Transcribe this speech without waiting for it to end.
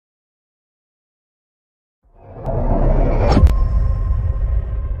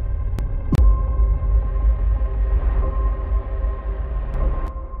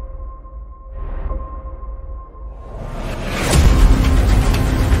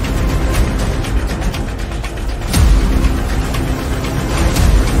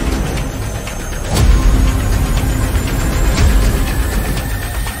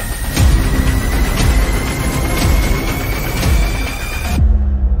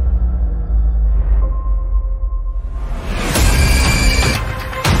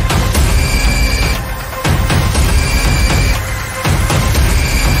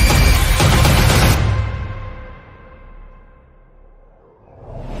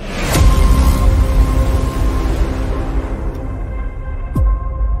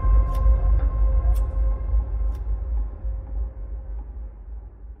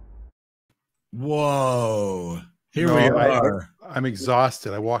I'm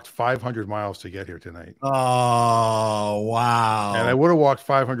exhausted. I walked 500 miles to get here tonight. Oh, wow. And I would have walked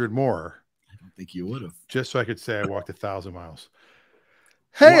 500 more. I don't think you would have. Just so I could say I walked 1,000 miles.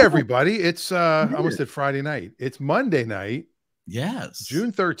 Hey, everybody. It's I almost said Friday night. It's Monday night. Yes.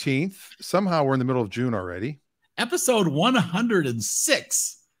 June 13th. Somehow we're in the middle of June already. Episode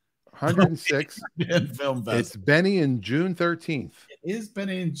 106. 106. Film Fest. It's Benny and June 13th. It is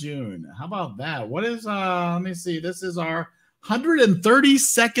Benny and June. How about that? What is let me see. This is our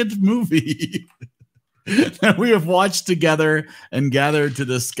 132nd movie that we have watched together and gathered to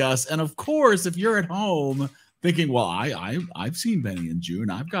discuss. And of course, if you're at home thinking, well, I've seen Benny and June,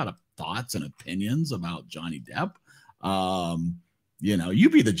 I've got thoughts and opinions about Johnny Depp. You know, you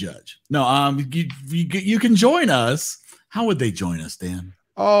be the judge. No, you can join us. How would they join us, Dan?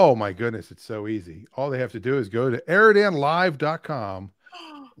 Oh my goodness, it's so easy. All they have to do is go to EriDanLive.com.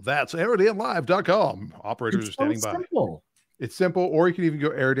 That's EriDanLive.com. Operators are standing by. Simple. It's simple, or you can even go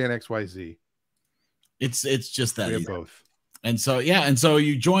EriDan XYZ. It's just that. We have both. And so, yeah, and so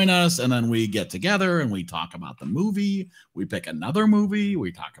you join us, and then we get together and we talk about the movie. We pick another movie.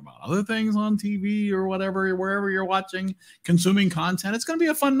 We talk about other things on TV or whatever, wherever you're watching, consuming content. It's going to be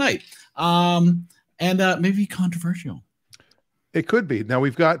a fun night, and maybe controversial. It could be. Now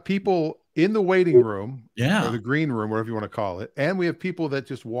we've got people in the waiting room, or the green room, whatever you want to call it, and we have people that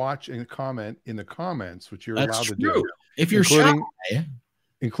just watch and comment in the comments, which you're allowed to do. If you're shy,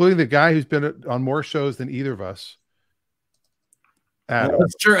 including the guy who's been on more shows than either of us. Adam.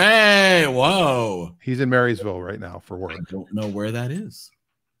 That's true. Hey, whoa! He's in Marysville right now for work. I don't know where that is.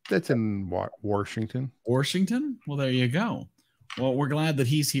 That's in Washington. Washington? Well, there you go. Well, we're glad that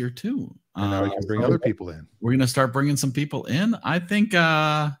he's here too. And now we can bring other people in. We're gonna start bringing some people in. I think.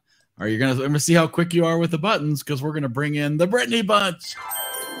 Are you gonna see how quick you are with the buttons? Because we're gonna bring in the Brittany Bunch.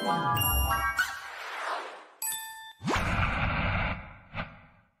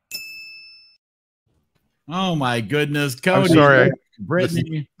 Oh my goodness, Cody! I'm sorry,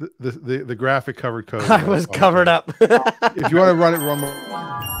 Brittany. The graphic covered code. I was covered up. If you want to run it, run more.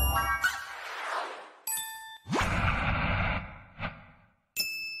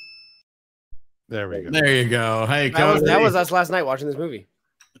 There we go. There you go. Hey, Cody. That was us last night watching this movie.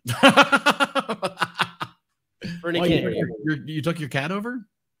 You took your cat over?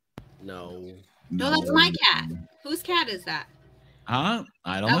 No, that's my cat. Whose cat is that? Huh?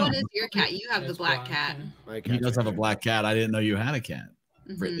 I don't know. That one is your cat. You have the black cat. He does have a black cat. I didn't know you had a cat.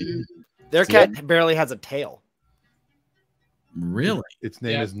 Their cat barely has a tail. Really? Its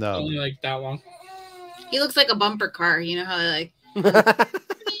name is Nub. Only like that long. He looks like a bumper car. You know how they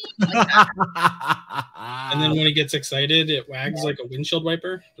And then when he gets excited, it wags like a windshield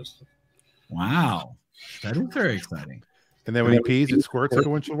wiper. Wow, that is very exciting. And then when he pees, it squirts like a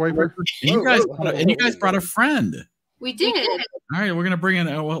windshield wiper. And you guys brought a friend. We did. All right, we're gonna bring in.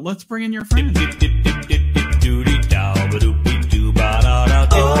 Well, let's bring in your friend.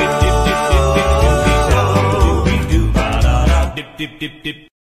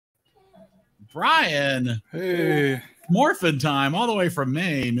 Brian. Hey. Morphin time, all the way from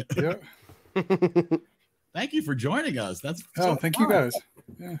Maine. Yeah. Thank you for joining us. That's thank you guys.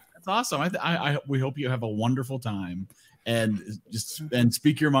 Yeah, that's awesome. We hope you have a wonderful time and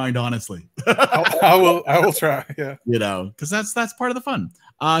speak your mind honestly. I will try. Yeah, you know, because that's part of the fun.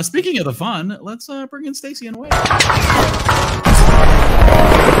 Speaking of the fun, let's bring in Stacy and Wade.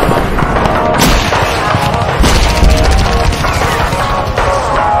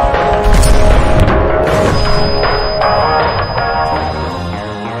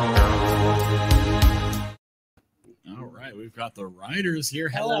 We've got the writers here.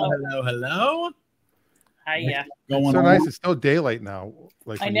 Hello. Hiya. It's so nice. It's still daylight now.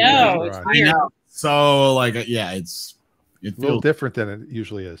 Like I know. It's weird. I know. So, it's a little different than it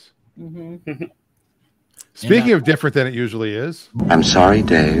usually is. Mm-hmm. Speaking of different than it usually is. I'm sorry,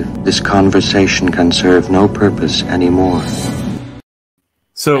 Dave. This conversation can serve no purpose anymore.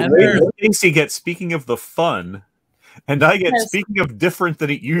 So Stacy gets speaking of the fun, and I get speaking of different than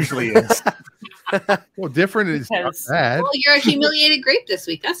it usually is. Well, different is not bad. Well, you're a humiliated grape this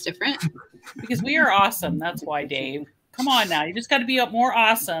week. That's different. Because we are awesome. That's why, Dave. Come on now. You just got to be more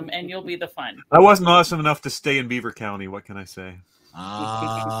awesome, and you'll be the fun. I wasn't awesome enough to stay in Beaver County. What can I say?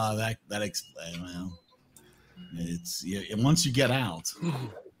 That explains. Well, it's once you get out.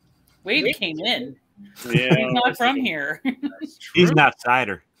 Wade came in. Yeah, he's not from here. He's an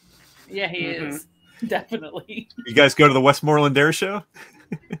outsider. Yeah, he is. Definitely. You guys go to the Westmoreland Air Show?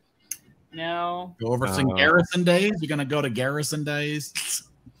 No. Go over some Garrison Days? You're going to go to Garrison Days?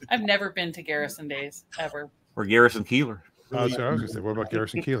 I've never been to Garrison Days, ever. Or Garrison Keeler. Oh, so I was going to say, what about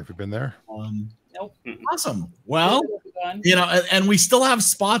Garrison Keeler? Have you been there? Nope. Awesome. Well, you know, and we still have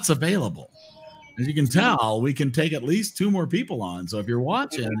spots available. As you can tell, we can take at least 2 more people on. So if you're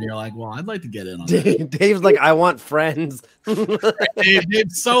watching and you're like, well, I'd like to get in on that. Dave's like, I want friends.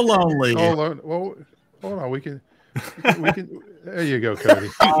 Dave's so lonely. Well, hold on. We can. There you go, Cody.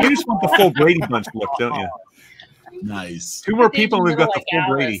 You just want the full Brady Bunch look, don't you? Nice. 2 more people, and we've got the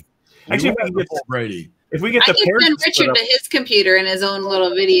full Brady. Actually, if we can get full Brady. If we get I the could send parents Richard to his computer in his own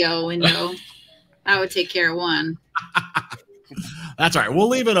little video window. I would take care of one. That's all right. We'll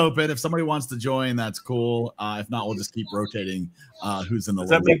leave it open. If somebody wants to join, that's cool. If not, we'll just keep rotating who's in the Does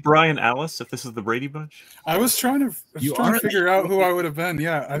that make Brian Alice if this is the Brady Bunch? I was trying to figure out who I would have been.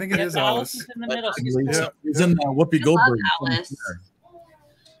 Yeah, I think it is Alice. Is in the middle. Yeah. He's in Whoopi Goldberg.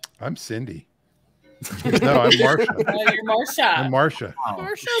 I'm Cindy. No, I'm Marsha. You're Marsha. I'm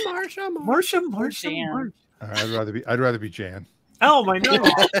Marsha. Marsha. I'd rather be Jan. Oh my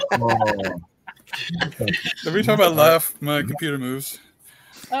no. Every time I laugh, my computer moves.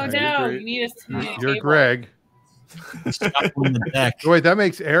 Oh no, you need You're Greg. Wait, that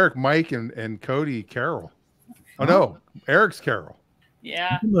makes Eric, Mike, and Cody Carol. Oh no, Eric's Carol.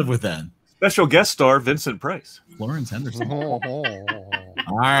 Yeah. You can live with that. Special guest star Vincent Price. Florence Henderson.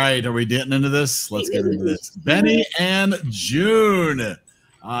 All right, are we getting into this? Let's get into this. Benny and Joon.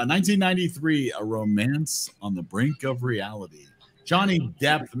 1993, A Romance on the Brink of Reality. Johnny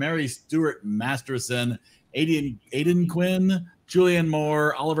Depp, Mary Stuart Masterson, Aidan Quinn, Julianne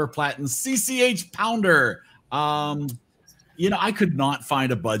Moore, Oliver Platt, and CCH Pounder. You know, I could not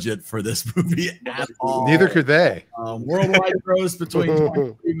find a budget for this movie at all. Neither could they. Worldwide gross between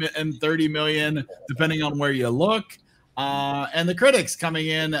 20 and 30 million, depending on where you look. And the critics coming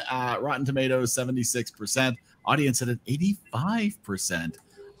in, Rotten Tomatoes, 76%. Audience at an 85%.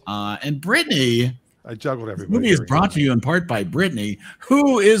 And Brittany, I juggled this everybody. movie is brought to you in part by Brittany,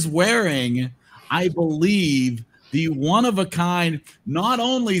 who is wearing, I believe, the one-of-a-kind, not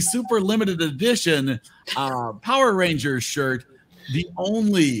only super limited edition Power Rangers shirt, the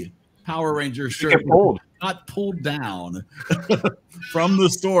only Power Rangers shirt got pulled down from the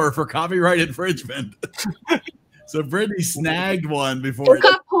store for copyright infringement. So Brittany snagged one before it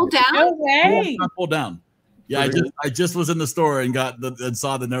got pulled down. No way. It got pulled down. Yeah, I just was in the store and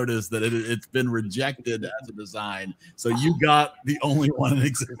saw the notice that it's been rejected as a design. So you got the only one in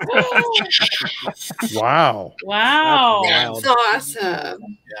existence. Wow. Wow. That's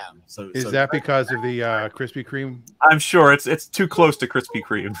awesome. Yeah. So Is that because of the Krispy Kreme? I'm sure it's too close to Krispy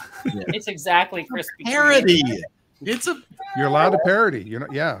Kreme. Yeah. It's exactly Krispy Kreme. Parody. You're allowed to parody. You're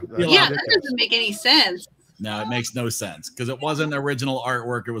not. Yeah. Yeah, that doesn't make any sense. No, it makes no sense because it wasn't original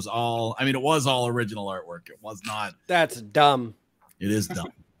artwork. It was all, I mean, it was all original artwork. It was not. That's dumb. It is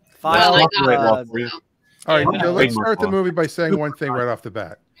dumb. All right, so let's start the movie by saying one thing right off the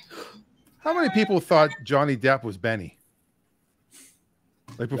bat. How many people thought Johnny Depp was Benny?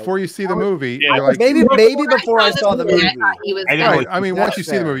 Like before you see the movie, you're like, maybe before I saw the movie. I mean, once you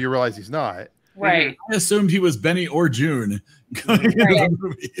see the movie, you realize he's not. Right. I assumed he was Benny or Joon.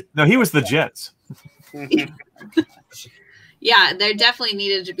 No, he was the Jets. Yeah, there definitely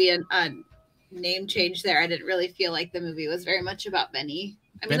needed to be a name change there. I didn't really feel like the movie was very much about Benny.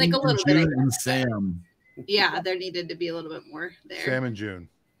 I mean, Benny like a little Joon bit. And Sam. Yeah, there needed to be a little bit more there. Sam and Joon.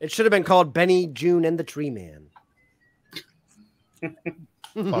 It should have been called Benny, Joon, and the Tree Man.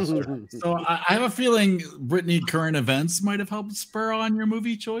 So I have a feeling Brittany, current events might have helped spur on your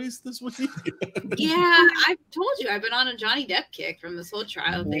movie choice this week. Yeah, I've told you I've been on a Johnny Depp kick from this whole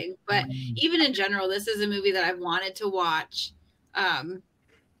trial thing. But even in general, this is a movie that I've wanted to watch.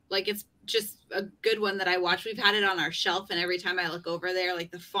 Like it's just a good one that I watch. We've had it on our shelf, and every time I look over there,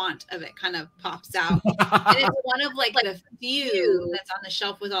 like the font of it kind of pops out. And it's one of like the few that's on the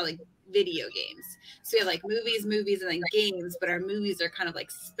shelf with all like video games. So we have like movies, and then games, but our movies are kind of like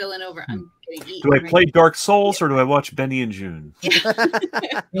spilling over. I'm getting eaten. Do I play Dark Souls or do I watch Benny and Joon?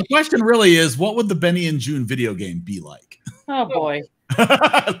 The question really is, what would the Benny and Joon video game be like? Oh boy.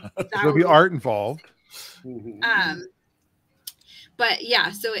 There'll be art involved. But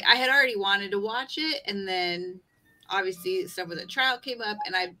yeah, so I had already wanted to watch it, and then obviously stuff with the trial came up,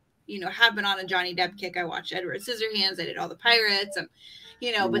 and I, have been on a Johnny Depp kick. I watched Edward Scissorhands. I did all the Pirates.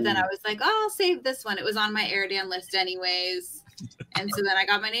 But then I was like, oh, I'll save this one. It was on my EriDan list anyways. And so then I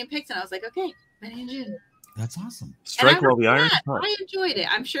got my name picked, and I was like, okay, Benny and Joon. That's awesome. Strike while the iron's hot. I enjoyed it.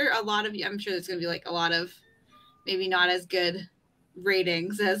 I'm sure there's going to be like a lot of maybe not as good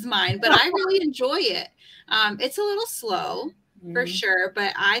ratings as mine, but I really enjoy it. It's a little slow for sure,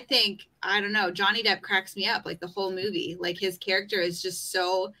 but I don't know, Johnny Depp cracks me up like the whole movie. Like his character is just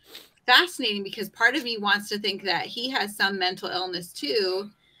so fascinating because part of me wants to think that he has some mental illness too,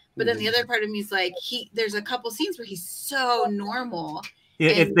 But then the other part of me is like, there's a couple scenes where he's so normal.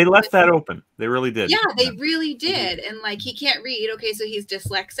 Yeah, they left that open. They really did. Yeah, they really did. And like, he can't read. Okay, so he's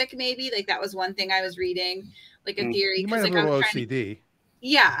dyslexic, maybe. Like, that was one thing I was reading, like a theory. He might have like, a little OCD.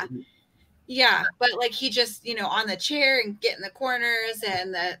 Yeah. Yeah. But like, he just, on the chair and get in the corners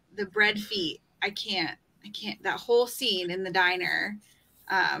and the bread feet. I can't. That whole scene in the diner.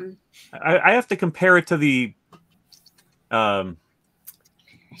 I have to compare it to the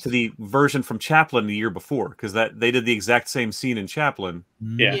version from Chaplin the year before, because they did the exact same scene in Chaplin.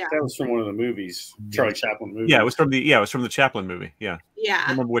 Yeah, that was from one of the movies, Charlie Chaplin movies. Yeah, it was from the Chaplin movie. Yeah, yeah. I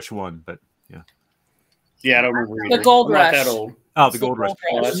don't remember which one, but yeah. Yeah, I don't remember either. The Gold Rush. Not that old. Oh, the Gold Rush.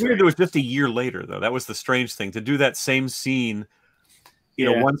 Oh, It's weird. It was just a year later, though. That was the strange thing, to do that same scene.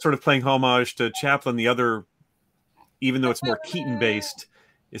 One sort of playing homage to Chaplin, the other, even though it's more Keaton based,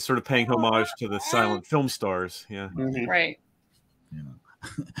 is sort of paying homage to the silent film stars. Yeah, right.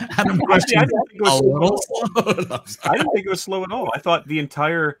 I didn't think it was slow at all. I thought the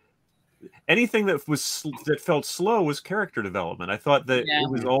entire anything that felt slow was character development. I thought that it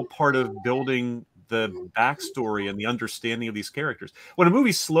was all part of building the backstory and the understanding of these characters. When a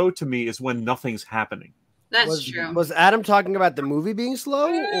movie's slow to me is when nothing's happening. That's true. Was Adam talking about the movie being slow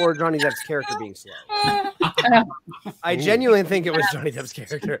or Johnny Depp's character being slow? I genuinely think it was Johnny Depp's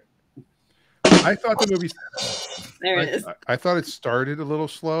character. I thought the movie. There it is. I thought it started a little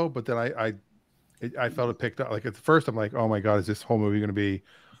slow, but then I felt it picked up. Like at first, I'm like, oh my god, is this whole movie going to be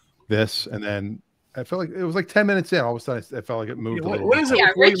this? And then I felt like it was like 10 minutes in. All of a sudden, I felt like it moved. What is it? Yeah,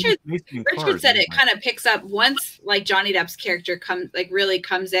 Richard said it kind of picks up once like Johnny Depp's character really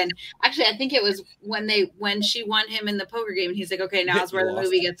comes in. Actually, I think it was when she won him in the poker game, and he's like, okay, now's where the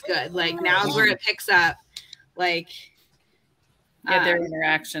movie gets good. Like now's where it picks up. Like their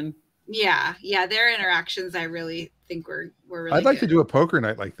interaction. Yeah, their interactions. I really think were really. I'd like to do a poker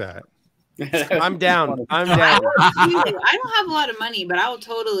night like that. I'm down. I'm down. I don't have a lot of money, but I will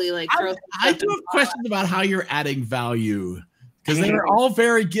totally throw. I do have questions about how you're adding value, because they were all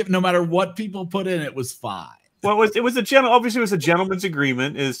very no matter what people put in, it was fine. Well, it was obviously it was a gentleman's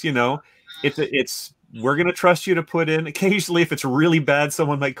agreement. It's we're gonna trust you to put in. Occasionally, if it's really bad,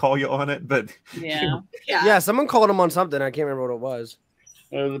 someone might call you on it. But yeah, someone called him on something. I can't remember what it was.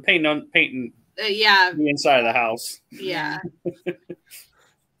 The painting. The inside of the house. Yeah.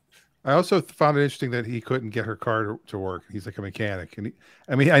 I also found it interesting that he couldn't get her car to work. He's like a mechanic, and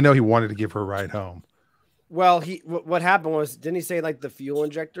I know he wanted to give her a ride home. Well, what happened was, didn't he say like the fuel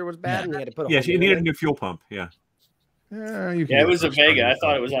injector was bad and he had to put a she needed a new fuel pump. Yeah. It was a Vega. I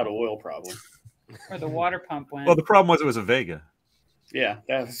thought it was out of oil, probably. Or the water pump went. Well, the problem was it was a Vega. Yeah,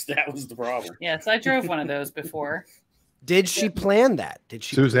 that was the problem. Yes, I drove one of those before. Did she plan that? Did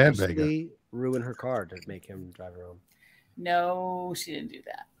she Suzanne Vega ruin her car to make him drive her home? No, she didn't do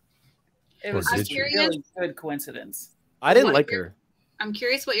that. It was just a really good coincidence. I didn't like her. I'm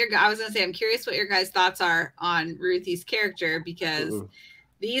curious what I'm curious what your guys' thoughts are on Ruthie's character, because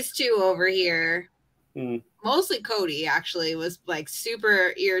these two over here, mostly Cody actually, was like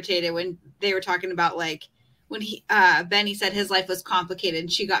super irritated when they were talking about like when Benny said his life was complicated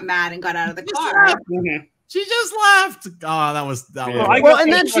and she got mad and got out of the car. She just left. Oh, that was. Well,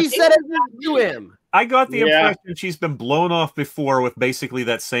 and then she said it to him. I got the impression she's been blown off before with basically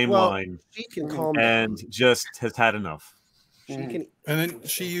that same line. She can calm and down. just has had enough. And then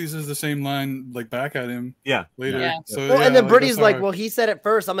she uses the same line like back at him. Yeah. Later. Yeah. So, and then Brittany's like, well, he said it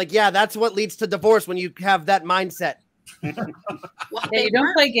first. I'm like, yeah, that's what leads to divorce when you have that mindset. You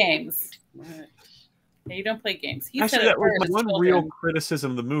don't play games. You don't play games. He Actually, said that was my one real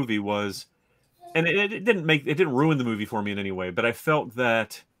criticism of the movie was, and it didn't ruin the movie for me in any way, but I felt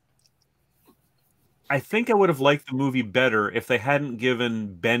that I think I would have liked the movie better if they hadn't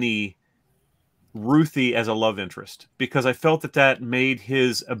given Benny Ruthie as a love interest, because I felt that made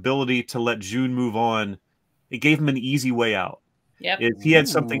his ability to let Joon move on. It gave him an easy way out. If he had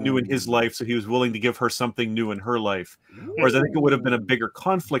something new in his life, so he was willing to give her something new in her life. Whereas I think it would have been a bigger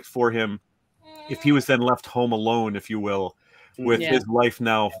conflict for him if he was then left home alone, if you will, with his life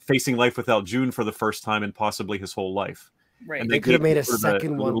now facing life without Joon for the first time in possibly his whole life. Right. And they could have made a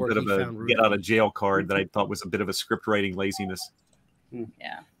second one little bit of a get out of jail card that I thought was a bit of a script writing laziness.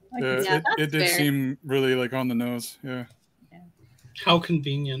 Yeah. It did seem really like on the nose. Yeah. How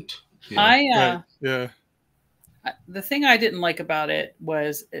convenient. Yeah. Yeah. The thing I didn't like about it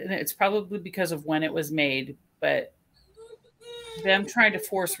was, and it's probably because of when it was made, but them trying to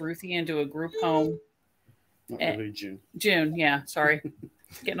force Ruthie into a group home. Joon, yeah, sorry.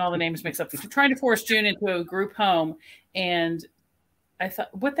 Getting all the names mixed up. Trying to force Joon into a group home, and I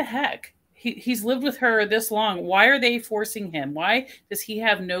thought, what the heck? he's lived with her this long. Why are they forcing him? Why does he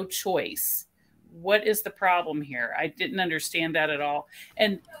have no choice? What is the problem here? I didn't understand that at all.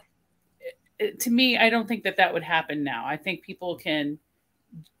 And to me, I don't think that would happen now. I think people can,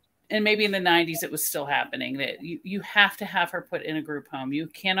 and maybe in the 90s it was still happening, that you have to have her put in a group home. You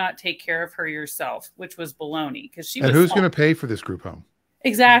cannot take care of her yourself, which was baloney. Because she and who's going to pay for this group home?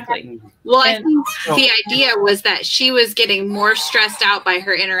 Exactly. Well, I think the idea was that she was getting more stressed out by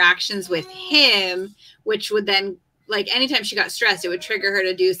her interactions with him, which would then, like, anytime she got stressed, it would trigger her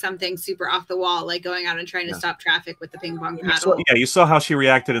to do something super off the wall, like going out and trying to stop traffic with the ping pong paddle. You saw how she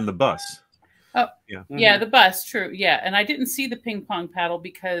reacted in the bus. Oh, yeah, the bus, true. Yeah, and I didn't see the ping pong paddle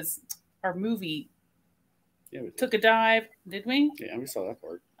because our movie took a dive, did we? Yeah, we saw that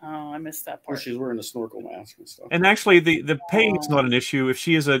part. Oh, I missed that part. Where she's wearing a snorkel mask and stuff. And actually, the paying is not an issue. If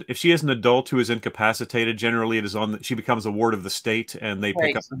she is an adult who is incapacitated, generally it is she becomes a ward of the state, and they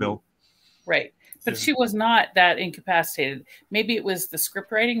pick up the bill. Right, but she was not that incapacitated. Maybe it was the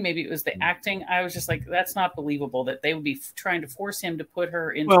script writing, maybe it was the acting. I was just like, that's not believable that they would be trying to force him to put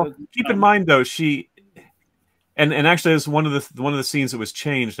her into. Well, keep in mind though, and actually, it's one of the scenes that was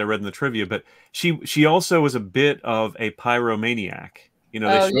changed. I read in the trivia, but she also was a bit of a pyromaniac. You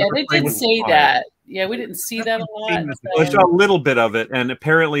know, they did say that. Yeah, we didn't see that a lot. They saw a little bit of it, and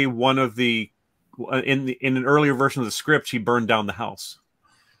apparently one of the in an earlier version of the script, she burned down the house.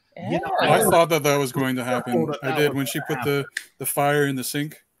 Yeah, I thought that was going to happen. I did when she put the fire in the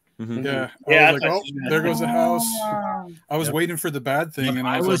sink. Mm-hmm. Yeah, I was like, oh, there goes the house. I was waiting for the bad thing, and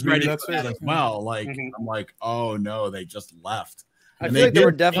I was like, ready that's for that as well. Like I'm like, oh no, they just left. I feel like they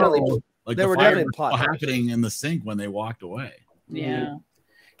were definitely plot happening in the sink when they walked away. Yeah.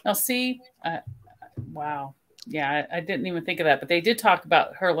 Now see, wow. Yeah, I didn't even think of that, but they did talk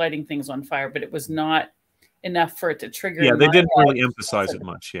about her lighting things on fire, but it was not enough for it to trigger. Yeah, they didn't really emphasize it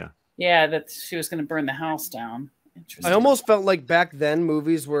much. Yeah. Yeah, that she was going to burn the house down. I almost felt like back then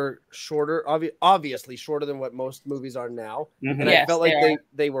movies were shorter, obviously shorter than what most movies are now. And I felt like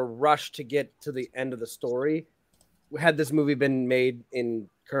they were rushed to get to the end of the story. Had this movie been made in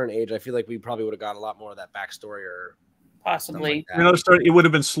current age, I feel like we probably would have got a lot more of that backstory or possibly. Like it would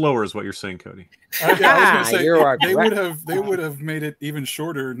have been slower, is what you're saying, Cody. I was gonna say, they would have made it even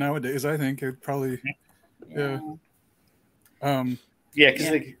shorter nowadays. I think it probably, because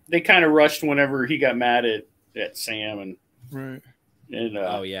they kind of rushed whenever he got mad at Sam and right. And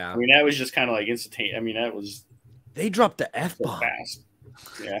I mean, that was just kind of like instantaneous. I mean, that was they dropped the F-bomb fast.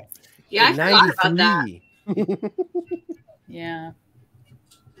 Yeah, I forgot about that. Yeah.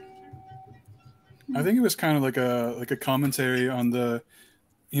 I think it was kind of like a commentary on the,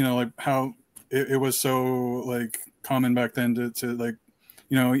 like how it was so like common back then to like,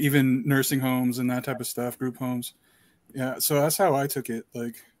 even nursing homes and that type of stuff, group homes. Yeah. So that's how I took it.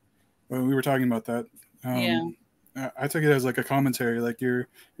 Like when we were talking about that, I took it as like a commentary. Like you're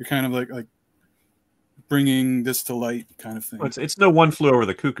kind of like bringing this to light kind of thing. Well, it's no One Flew Over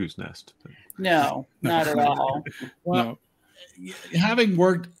the Cuckoo's Nest. No, not at all. Well, having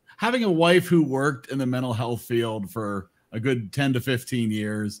a wife who worked in the mental health field for a good 10 to 15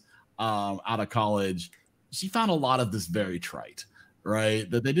 years out of college, she found a lot of this very trite, right?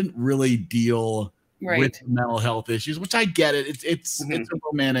 That they didn't really deal with mental health issues, which I get it. It's a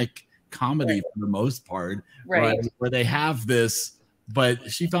romantic comedy for the most part, right? Where they have this, but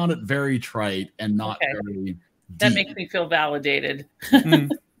she found it very trite and not very deep. That makes me feel validated.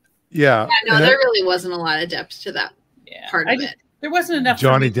 Yeah. No, there really wasn't a lot of depth to that part of it. There wasn't enough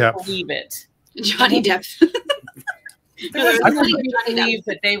Johnny to Depp. believe it. Johnny Depp. There wasn't enough to believe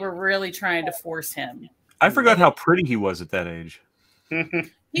that they were really trying to force him. I forgot how pretty he was at that age.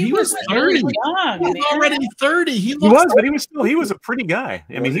 He was 30. Young. He's already 30. He was a pretty guy.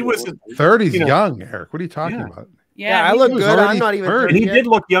 I mean, he was 30's young, Eric. What are you talking about? Yeah, I look good. I'm not even 30. And he did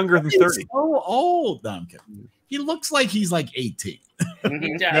look younger than 30. So old. No, I'm kidding. He looks like he's like 18.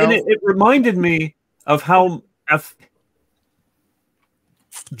 He does. And it reminded me of how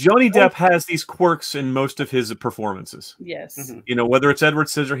Johnny Depp has these quirks in most of his performances. Yes. Whether it's Edward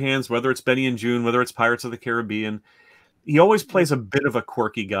Scissorhands, whether it's Benny and Joon, whether it's Pirates of the Caribbean, he always plays a bit of a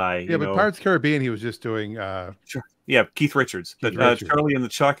quirky guy. Yeah, but Pirates of the Caribbean, he was just doing Keith Richards. Charlie and the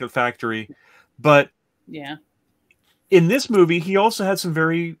Chocolate Factory. But in this movie, he also had some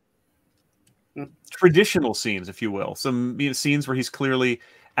very traditional scenes, if you will. Some scenes where he's clearly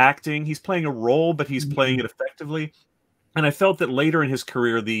acting. He's playing a role, but he's playing it effectively. And I felt that later in his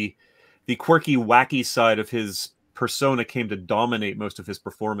career, the quirky, wacky side of his persona came to dominate most of his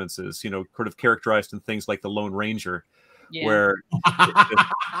performances, sort of characterized in things like The Lone Ranger, where...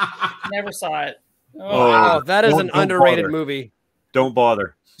 Never saw it. Oh, that is an underrated movie. Don't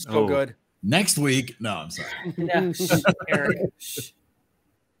bother. So good. Next week. No, I'm sorry. No, Eric.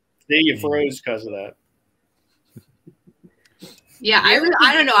 You froze because of that. Yeah,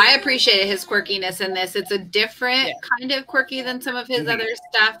 I don't know. I appreciated his quirkiness in this. It's a different kind of quirky than some of his other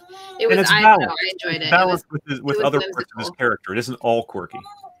stuff. It was I don't know, I enjoyed it. Balanced It with was other whimsical. parts of his character. It isn't all quirky.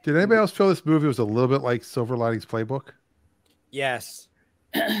 Did anybody else feel this movie was a little bit like Silver Linings Playbook? Yes.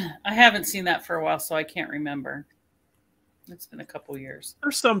 I haven't seen that for a while, so I can't remember. It's been a couple years.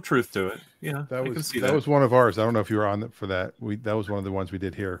 There's some truth to it. Yeah, that was one of ours. I don't know if you were on for that. That was one of the ones we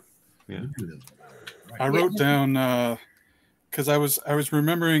did here. Yeah. I wrote down because I was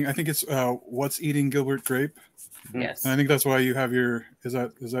remembering. I think it's What's Eating Gilbert Grape. Yes. And I think that's why you have your is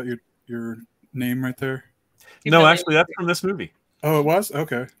that your name right there? No, actually, that's from this movie. Oh, it was?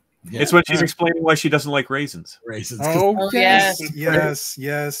 Okay. Yeah. It's when she's explaining why she doesn't like raisins. Oh, yes.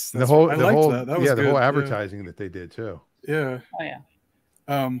 Yes. The whole that. That was the whole advertising that they did too. Yeah. Oh yeah.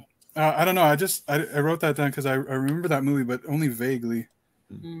 I don't know. I wrote that down because I remember that movie, but only vaguely.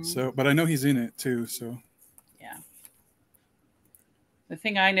 Mm-hmm. So, but I know he's in it too. So. Yeah. The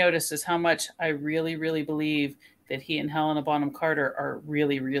thing I noticed is how much I really, really believe that he and Helena Bonham Carter are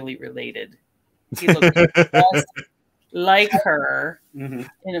really, really related. He looks just like her. Mm-hmm.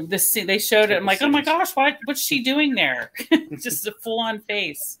 And this scene, they showed it. I'm like, oh my gosh, what's she doing there? Just a full-on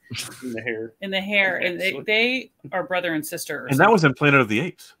face in the hair. And they are brother and sister. And that was in Planet of the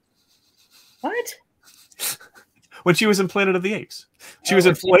Apes. What? When she was in Planet of the Apes, she was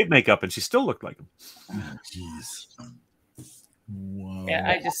in full ape makeup, and she still looked like him. Oh, jeez. Whoa.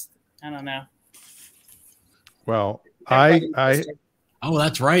 Yeah, I don't know. Well, Oh,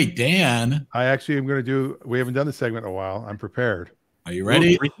 that's right, Dan. I actually am going to do. We haven't done the segment in a while. I'm prepared. Are you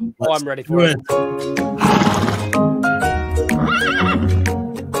ready? Oh, I'm ready for it.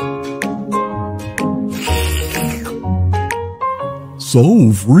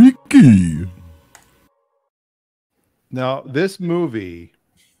 So freaky. Now, this movie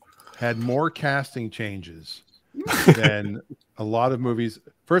had more casting changes than a lot of movies.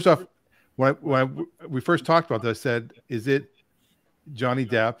 First off, when we first talked about this, I said, "Is it Johnny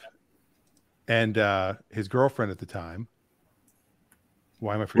Depp and his girlfriend at the time?"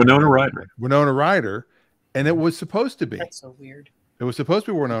 Why am I forgetting? Winona Ryder, and it was supposed to be. That's so weird. It was supposed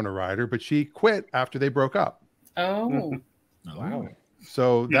to be Winona Ryder, but she quit after they broke up. Oh, wow!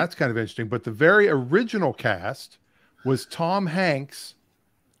 So that's kind of interesting. But the very original cast was Tom Hanks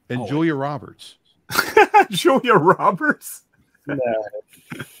and Julia Roberts. Julia Roberts. No.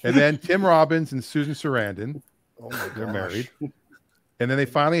 And then Tim Robbins and Susan Sarandon. Oh my God, they're married. And then they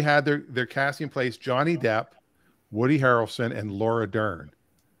finally had their casting in place: Johnny Depp, Woody Harrelson, and Laura Dern.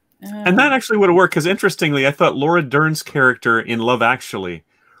 And that actually would have worked because, interestingly, I thought Laura Dern's character in Love Actually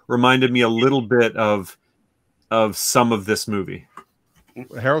reminded me a little bit of some of this movie.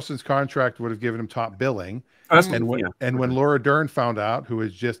 Harrelson's contract would have given him top billing. And when Laura Dern found out, who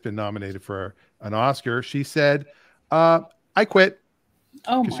has just been nominated for an Oscar, she said, "I quit."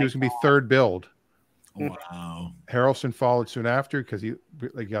 Oh, because she was going to be third billed. Wow. Harrelson followed soon after because he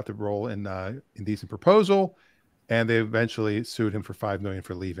got the role in Indecent Proposal, and they eventually sued him for $5 million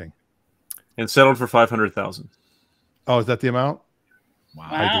for leaving, and settled for $500,000. Oh, is that the amount?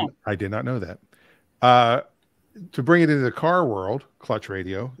 Wow. I did not know that. To bring it into the car world, Clutch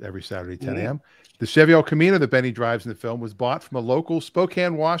Radio every Saturday 10 a.m. The Chevy El Camino that Benny drives in the film was bought from a local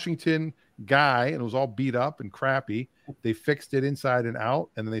Spokane, Washington guy, and it was all beat up and crappy. They fixed it inside and out,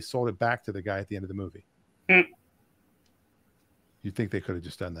 and then they sold it back to the guy at the end of the movie. You'd think they could have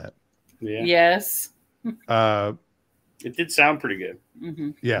just done that. Yeah. Yes. It did sound pretty good.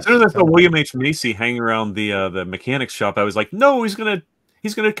 Mm-hmm. Yeah. As soon as I saw William H. Macy hanging around the mechanics shop, I was like, no, he's gonna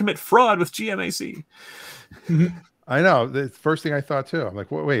commit fraud with GMAC. I know. The first thing I thought too. I'm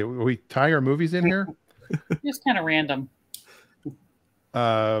like, wait, are we tying our movies in here? Just kind of random.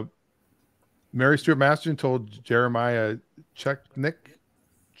 Mary Stuart Masterson told Jeremiah Chechik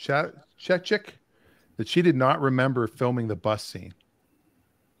that she did not remember filming the bus scene.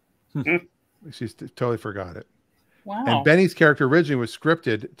 She's totally forgot it. Wow. And Benny's character originally was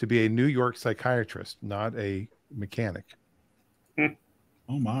scripted to be a New York psychiatrist, not a mechanic.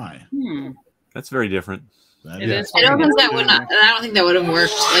 Oh my. That's very different. It is. I don't think that would have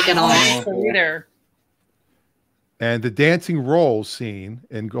worked like at all. Either. And the dancing rolls scene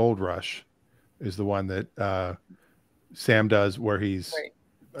in Gold Rush is the one that Sam does where he's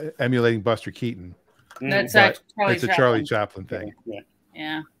emulating Buster Keaton. That's it's a Charlie Chaplin thing.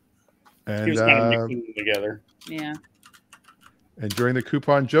 Yeah. And he was kind of mixing them together. Yeah. And during the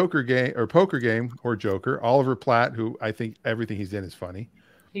coupon Joker game or poker game or Joker, Oliver Platt, who I think everything he's in is funny,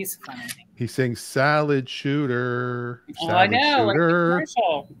 He's funny. He sings "Salad Shooter." I know, like the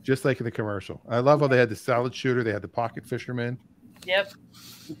commercial. Just like in the commercial. I love how they had the salad shooter. They had the pocket fisherman. Yep.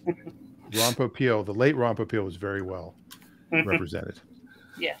 Ron Popeil, the late Ron Popeil, was very well represented.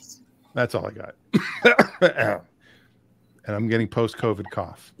 Yes. That's all I got. And I'm getting post-COVID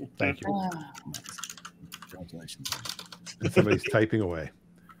cough. Thank you. Congratulations. And somebody's typing away.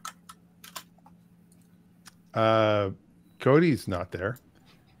 Cody's not there.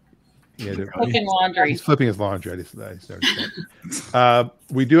 Flipping laundry. He's flipping his laundry. I just noticed that.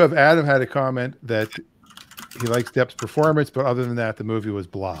 We do have Adam had a comment that he likes Depp's performance, but other than that, the movie was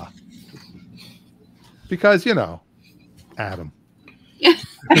blah. Because, you know, Adam.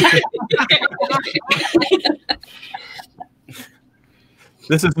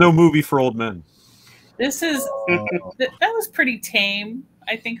 This is no movie for old men. This is that was pretty tame,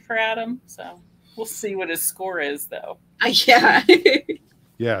 I think, for Adam. So we'll see what his score is, though. Yeah.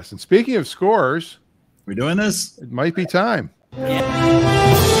 Yes, and speaking of scores, we're doing this. It might be time.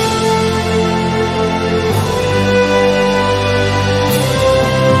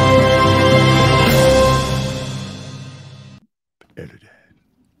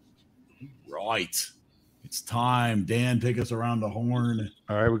 Right. It's time. Dan, take us around the horn.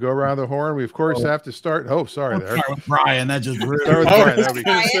 All right, we go around the horn. We, of course, have to start. Oh, sorry there. Start with Brian. That just really start with Brian. That'll be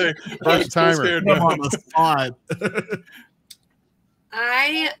first timer. I'm on the spot.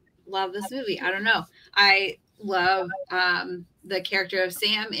 I love this movie. I don't know. I love the character of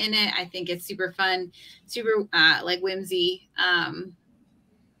Sam in it. I think it's super fun, super like whimsy. I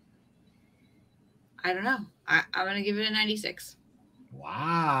don't know. I'm gonna give it a 96.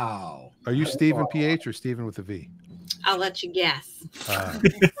 Wow. Are you Stephen PH or Stephen with a V? I'll let you guess.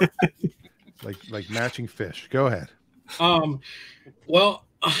 Like matching fish. Go ahead. Well,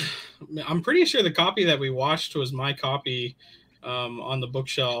 I'm pretty sure the copy that we watched was my copy on the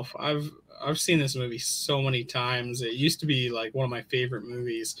bookshelf. I've seen this movie so many times. It used to be like one of my favorite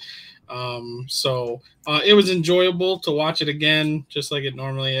movies. So it was enjoyable to watch it again, just like it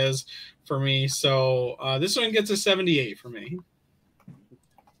normally is for me. So this one gets a 78 for me.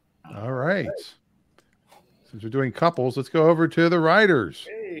 All right. Since we're doing couples, let's go over to the writers.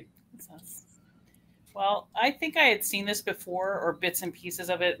 Hey. Well, I think I had seen this before, or bits and pieces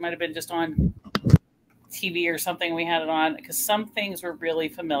of it. It might have been just on TV or something. We had it on because some things were really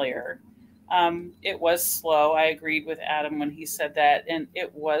familiar. It was slow. I agreed with Adam when he said that, and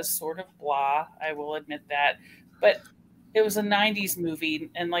it was sort of blah. I will admit that, but it was a 90s movie,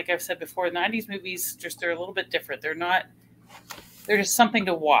 and like I've said before, 90s movies they're a little bit different. They're just something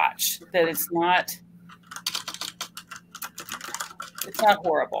to watch. That it's not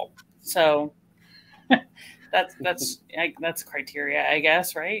horrible. So that's criteria, I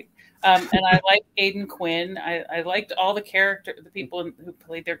guess, right? And I like Aidan Quinn. I liked all the people who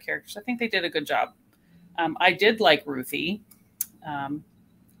played their characters. I think they did a good job. I did like Ruthie.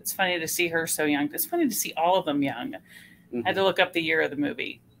 It's funny to see her so young. It's funny to see all of them young. I had to look up the year of the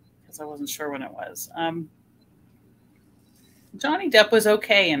movie because I wasn't sure when it was. Johnny Depp was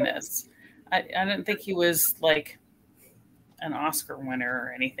okay in this. I didn't think he was like an Oscar winner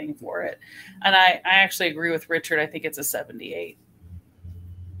or anything for it. And I actually agree with Richard. I think it's a 78.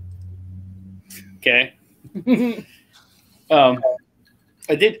 Okay. I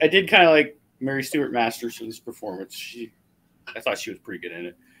did kind of like Mary Stuart Masterson's performance. I thought she was pretty good in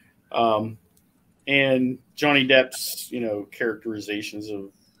it. And Johnny Depp's, characterizations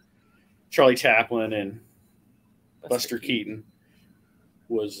of Charlie Chaplin and Buster Keaton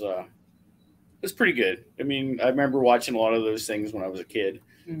was pretty good. I mean, I remember watching a lot of those things when I was a kid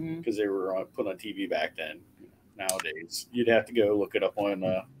because they were put on TV back then. Nowadays, you'd have to go look it up on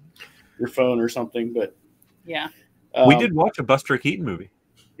your phone or something. But yeah, we did watch a Buster Keaton movie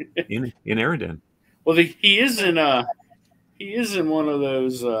in EriDan. Well, he is in one of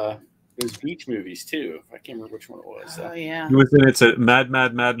those beach movies too. I can't remember which one it was. Oh yeah, he was in It's a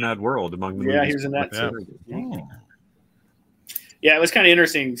Mad World among the movies. Yeah, he was in that too. Yeah, it was kind of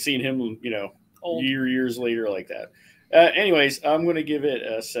interesting seeing him, years later like that. Anyways, I'm going to give it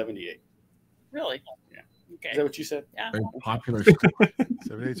a 78. Really? Yeah. Okay. Is that what you said? Yeah. Very popular.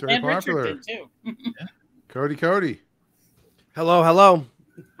 78's very and popular. Richard did too. Cody. Hello. Hello.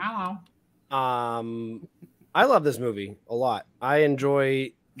 I love this movie a lot. I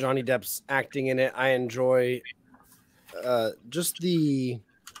enjoy Johnny Depp's acting in it. I enjoy just the.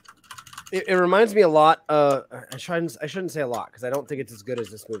 It reminds me a lot. I shouldn't say a lot because I don't think it's as good as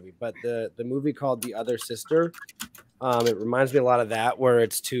this movie. But the movie called The Other Sister, it reminds me a lot of that, where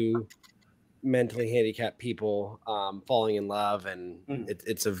it's two mentally handicapped people falling in love, and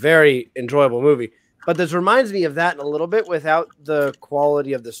it's a very enjoyable movie. But this reminds me of that in a little bit without the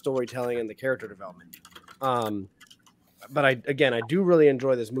quality of the storytelling and the character development. But I do really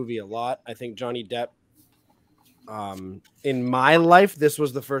enjoy this movie a lot. I think Johnny Depp, in my life, this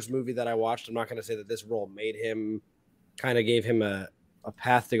was the first movie that I watched. I'm not going to say that this role made him, kind of gave him a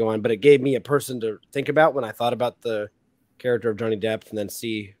path to go on, but it gave me a person to think about when I thought about the character of Johnny Depp, and then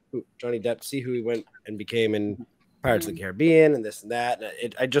see who he went and became in Pirates of the Caribbean and this and that.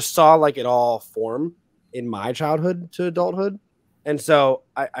 And I just saw like it all form in my childhood to adulthood. And so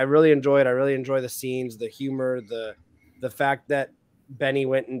I really enjoy it. I really enjoy the scenes, the humor, the fact that Benny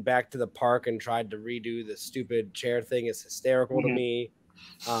went back to the park and tried to redo the stupid chair thing is hysterical to me.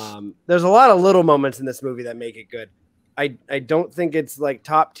 There's a lot of little moments in this movie that make it good. I don't think it's like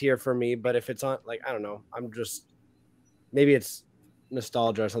top tier for me, but if it's on, like, I don't know, maybe it's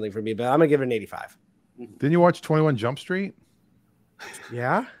nostalgia or something for me, but I'm gonna give it an 85. Didn't you watch 21 Jump Street?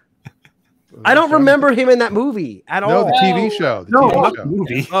 Yeah. I don't remember him in that movie at all. No, the TV show. The TV show.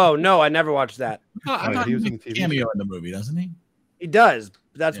 Movie. Oh no, I never watched that. I thought he was in the TV cameo show. in the movie, doesn't he? He does.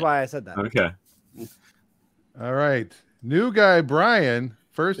 That's why I said that. Okay. All right. New guy Brian,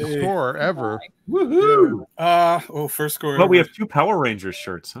 first score ever. Woohoo! First score. Well, we have 2 Power Rangers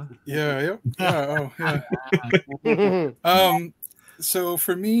shirts, huh? Yeah. So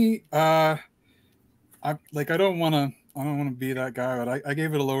for me, I don't want to be that guy, but I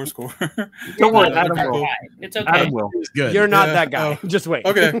gave it a lower score. Don't worry, Adam will. It's okay. Adam will. It's good. You're not that guy. Just wait.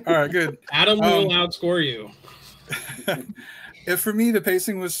 Okay. All right. Good. Adam will outscore you. For me, the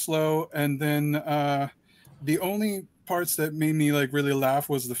pacing was slow, and then the only parts that made me like really laugh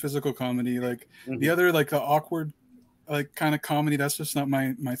was the physical comedy. Like the other, like the awkward, like kind of comedy, that's just not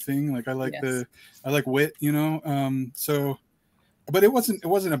my thing. Like I like I like wit, you know. So, but it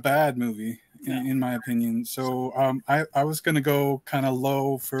wasn't a bad movie in my opinion. So I was gonna go kind of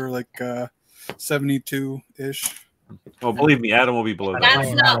low for like 72-ish. Oh, believe me, Adam will be below that.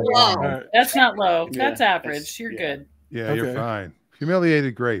 That's not low. Right. That's not low. That's average. You're good. Yeah, you're fine.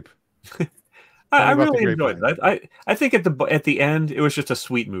 Humiliated Grape. I really enjoyed it. I think at the end it was just a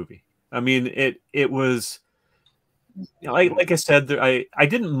sweet movie. I mean, it was like I said, I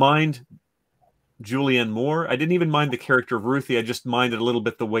didn't mind Julianne Moore. I didn't even mind the character of Ruthie. I just minded a little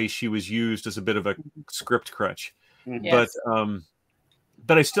bit the way she was used as a bit of a script crutch. Yes.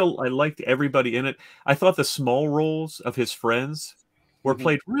 But I liked everybody in it. I thought the small roles of his friends were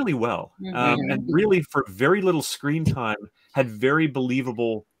played really well, and really for very little screen time had very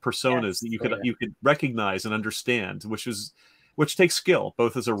believable personas that you could recognize and understand, which takes skill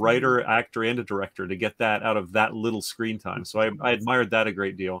both as a writer, actor, and a director to get that out of that little screen time. So I admired that a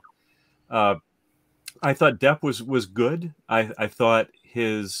great deal. I thought Depp was good. I thought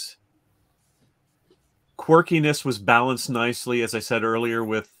his quirkiness was balanced nicely, as I said earlier,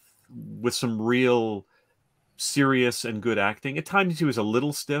 with some real serious and good acting. At times he was a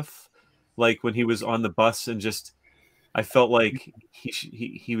little stiff, like when he was on the bus and just I felt like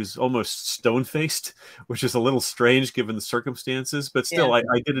he was almost stone-faced, which is a little strange given the circumstances, but still I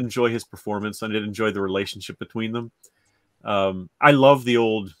did enjoy his performance. I did enjoy the relationship between them. I love the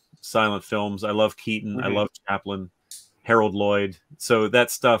old silent films. I love Keaton. I love Chaplin, Harold Lloyd. So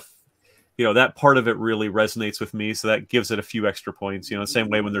that stuff, that part of it really resonates with me. So that gives it a few extra points. The same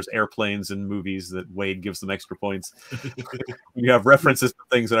way when there's airplanes in movies that Wade gives them extra points. When you have references to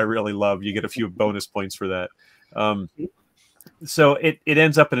things that I really love, you get a few bonus points for that. So it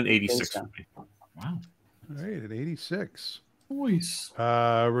ends up in an 86 for me. Wow. All right, at 86. Nice.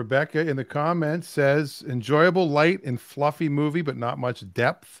 Rebecca in the comments says, enjoyable, light, and fluffy movie, but not much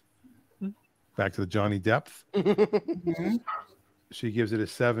depth. Back to the Johnny Depth. She gives it a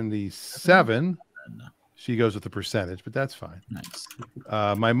 77. She goes with the percentage, but that's fine. Nice.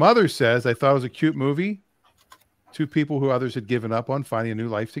 My mother says, I thought it was a cute movie. 2 people who others had given up on finding a new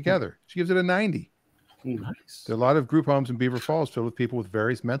life together. She gives it a 90. Nice. There are a lot of group homes in Beaver Falls filled with people with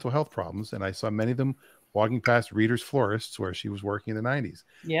various mental health problems, and I saw many of them walking past Reader's Florists, where she was working in the 90s.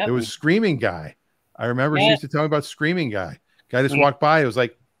 Yep. There was Screaming Guy. I remember she used to tell me about Screaming Guy. Guy just walked by. It was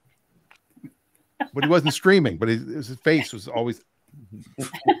like, but he wasn't screaming, but his face was always.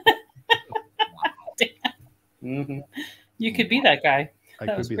 You could be that guy.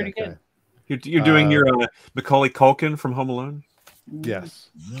 That was pretty good. You're doing your Macaulay Culkin from Home Alone. Yes.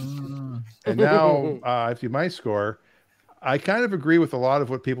 And now, if you my score, I kind of agree with a lot of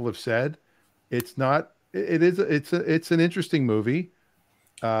what people have said. It's not. It's an interesting movie.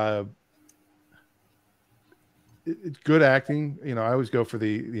 It's good acting. I always go for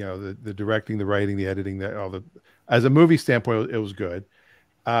the directing, the writing, the editing, as a movie standpoint, it was good.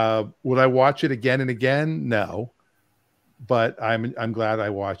 Would I watch it again and again? No, but I'm glad I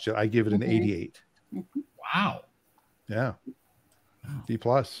watched it. I give it an 88. Wow. Yeah. D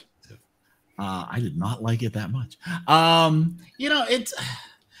plus. I did not like it that much. It's,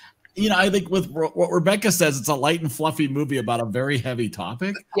 I think with what Rebecca says, it's a light and fluffy movie about a very heavy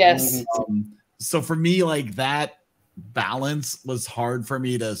topic. Yes. So for me, like that balance was hard for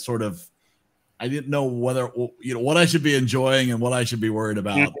me to sort of, I didn't know whether, what I should be enjoying and what I should be worried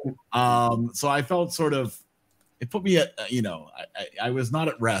about. So I felt sort of, it put me at, I was not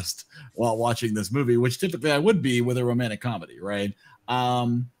at rest while watching this movie, which typically I would be with a romantic comedy, right? I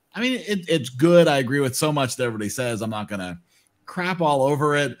mean, it's good. I agree with so much that everybody says. I'm not going to crap all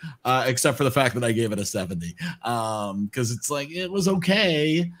over it, except for the fact that I gave it a 70. Because it's like, it was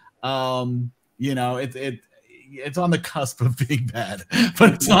okay. It's on the cusp of being bad,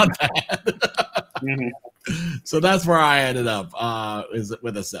 but it's not bad. So that's where I ended up, is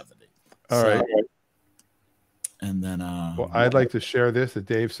with a 70. All right. And then, well, I'd like to share this that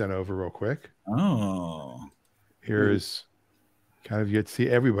Dave sent over real quick. Oh, here's kind of, you get to see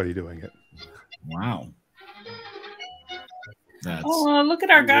everybody doing it. Wow. Oh, look at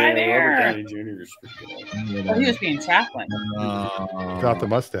our guy there. Robert Downey Jr. Oh, he was being Chaplin. Without the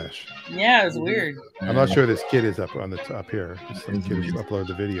mustache. Yeah, it was weird. I'm not sure this kid is up on the top here. Just some kid who uploaded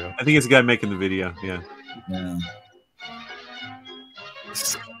the video. I think it's the guy making the video. Yeah.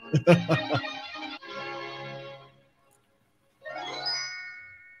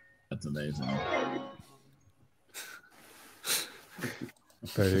 That's amazing.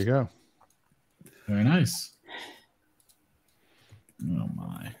 There you go. Very nice. Oh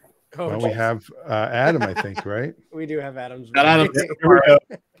my. Well, we have Adam, I think, right? We do have Adam's. With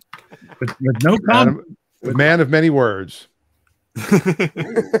no comment. The man of many words. That's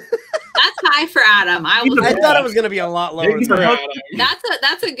high for Adam. I thought it was going to be a lot lower.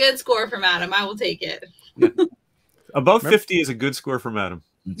 That's a good score from Adam. I will take it. Above 50 is a good score from Adam.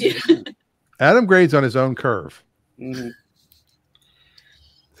 Yeah. Adam grades on his own curve.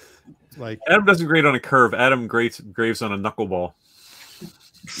 Like Adam doesn't grade on a curve. Adam grades on a knuckleball.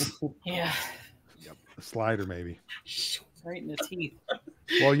 Yeah. Yep. A slider, maybe. Right in the teeth.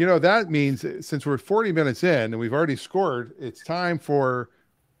 Well, that means since we're 40 minutes in and we've already scored, it's time for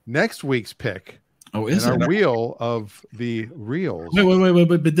next week's pick. Oh, is it? Our wheel of the reels. Wait. Oh,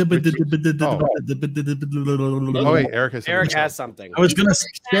 wait, Eric has something. I was going to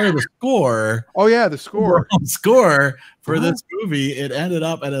share the score. Oh, yeah, the score. Score for this movie. It ended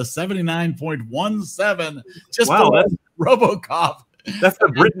up at a 79.17. Just wow, that's RoboCop. That's the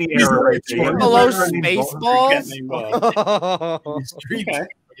Britney era right there. Below Spaceballs.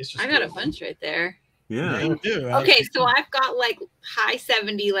 I got a bunch right there. Yeah. You do. Okay, so I've got like high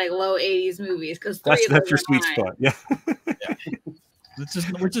 70, like low 80s movies because that's your sweet spot. Yeah.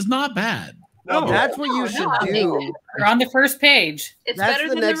 Which is not bad. No, that's what you should do. You're on the first page. It's better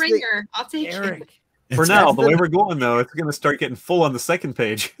than the Ringer. I'll take it. For now, the way we're going though, it's going to start getting full on the second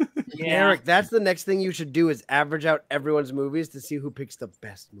page. Yeah. Eric, that's the next thing you should do is average out everyone's movies to see who picks the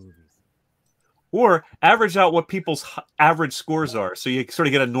best movies. Or average out what people's average scores are, so you sort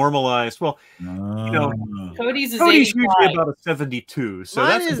of get a normalized. Well, Cody's is usually about a 72, so mine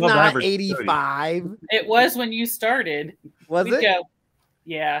that's is above not average. 85. It was when you started. Was we'd it? Go,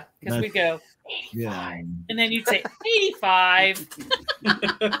 yeah, because we'd go 85, and then you'd say 85.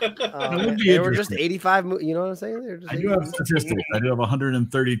 They were just 85. You know what I'm saying? I do have statistics. I do have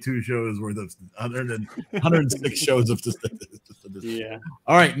 132 shows worth of 106 shows of statistics. Yeah.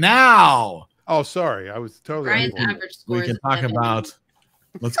 All right, now. Oh, sorry. I was totally. Brian's average score. We can talk about.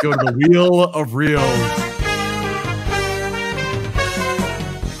 Let's go to the Wheel of Reels.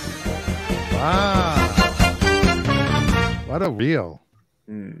 Wow. What a reel.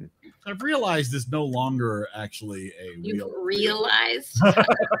 I've realized it's no longer actually a wheel. You realized?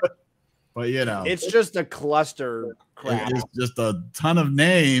 But it's just a cluster crap. It's just a ton of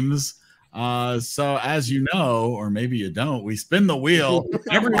names. So as you know, or maybe you don't, we spin the wheel.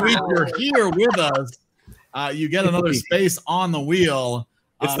 Every week you're here with us. You get another space on the wheel.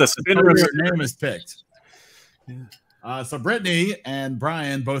 It's the spinner. Your name is picked. So Brittany and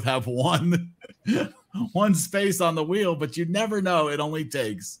Brian both have one space on the wheel, but you never know. It only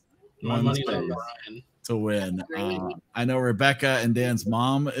takes one space to win. I know Rebecca and Dan's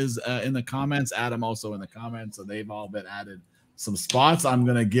mom is in the comments. Adam also in the comments, so they've all been added some spots. I'm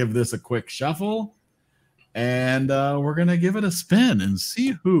going to give this a quick shuffle, and we're going to give it a spin and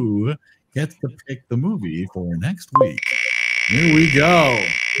see who gets to pick the movie for next week. Here we go.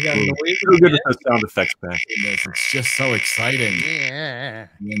 We're good with those sound effects back. It's just so exciting. Yeah.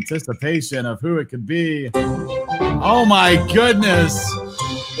 The anticipation of who it could be. Oh my goodness.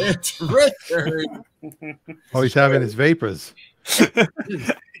 It's Richard. Oh, he's having his vapors.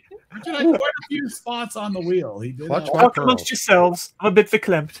 Quite a few spots on the wheel. He did. Talk amongst yourselves. I'm a bit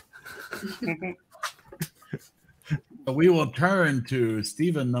verklempt. We will turn to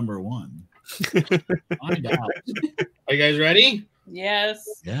Stephen number 1. Find out. Are you guys ready? Yes.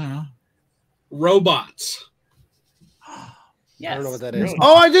 Yeah. Robots. I Yes. don't know what that is.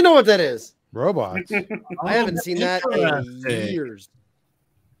 Oh, I do know what that is. Robots. I haven't seen that in years.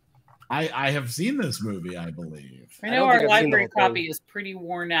 I have seen this movie, I believe. I know our library copy is pretty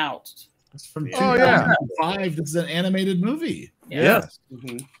worn out. It's from 2005. This is an animated movie. Yes.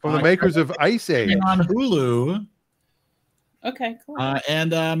 From the makers of Ice Age. On Hulu. Okay, cool.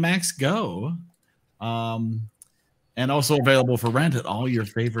 And Max Go. And also available for rent at all your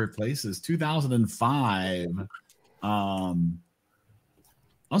favorite places. 2005.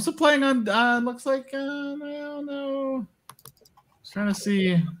 Also playing on looks like I don't know. Trying to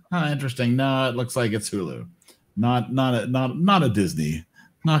see. Interesting. No, it looks like it's Hulu. Not a Disney.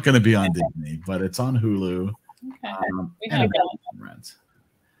 Not going to be on Disney, but it's on Hulu. Okay. And rent.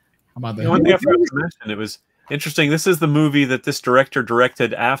 How about that? One thing I forgot to mention, it was interesting. This is the movie that this director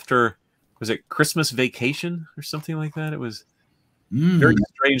directed after, was it Christmas Vacation or something like that? It was very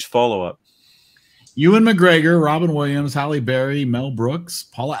strange follow-up. Ewan McGregor, Robin Williams, Halle Berry, Mel Brooks,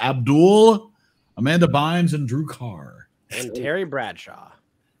 Paula Abdul, Amanda Bynes, and Drew Carr. And Terry Bradshaw.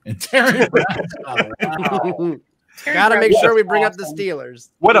 Wow. Gotta make sure we bring up the Steelers.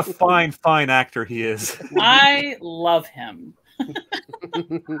 What a fine actor he is. I love him.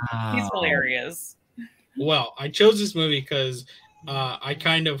 He's hilarious. Well, I chose this movie because I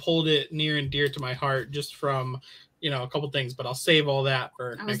kind of hold it near and dear to my heart just from, a couple things, but I'll save all that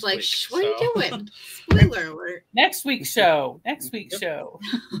for next week. What are you doing? Spoiler alert. Next week's show. Show.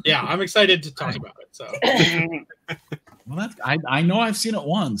 Yeah, I'm excited to talk about it. So well, I know I've seen it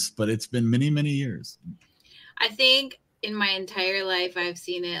once, but it's been many, many years. I think in my entire life I've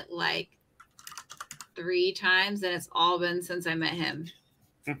seen it like 3 times, and it's all been since I met him.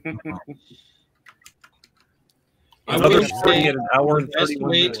 I would say the best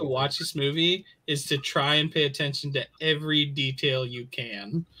way to watch this movie is to try and pay attention to every detail you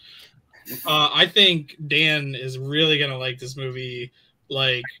can. I think Dan is really going to like this movie,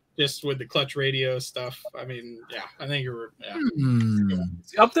 like just with the clutch radio stuff. I mean, yeah, I think you're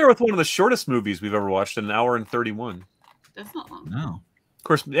It's up there with one of the shortest movies we've ever watched, an hour and 31. That's not long. No. Of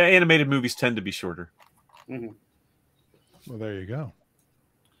course, animated movies tend to be shorter. Well, there you go.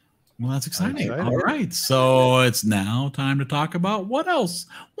 Well, that's exciting. All right. So it's now time to talk about what else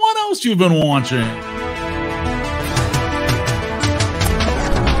you've been watching.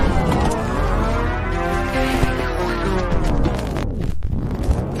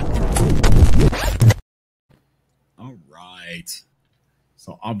 All right.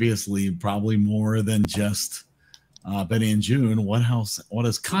 So obviously, probably more than just Benny and Joon. What else? What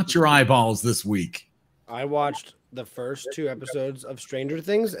has caught your eyeballs this week? I watched the first 2 episodes of Stranger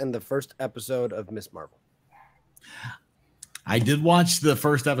Things and the first episode of Miss Marvel. I did watch the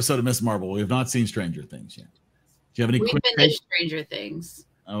first episode of Miss Marvel. We have not seen Stranger Things yet. Do you have any We've quick finished Stranger Things.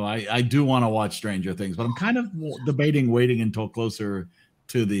 Oh, I do want to watch Stranger Things, but I'm kind of debating waiting until closer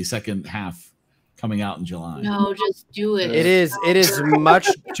to the second half coming out in July. No, just do it. It is much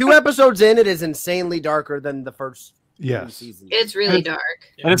 2 episodes in, it is insanely darker than the first season. It's really dark.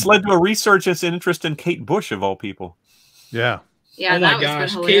 And it's led to a resurgence in interest in Kate Bush, of all people. Yeah. Yeah, oh my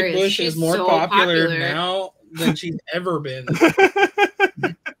gosh, Kate Bush is more popular now than she's ever been.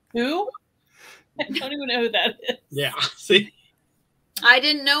 Who? I don't even know who that is. Yeah, see? I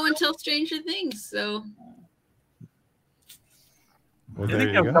didn't know until Stranger Things, so. Well, I think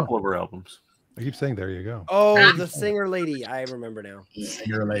I have a couple of her albums. I keep saying, there you go. Oh, the singer lady. I remember now.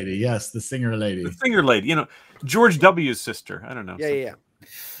 Singer lady. Yes, the singer lady. The singer lady. George W.'s sister. I don't know. Yeah.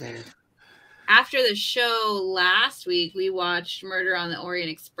 After the show last week, we watched Murder on the Orient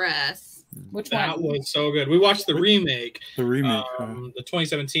Express. Which that one? was so good. We watched the remake. The remake. The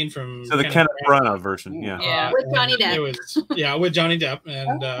 2017 from... So the Kenneth Branagh version, yeah. With Johnny Depp. It was, with Johnny Depp.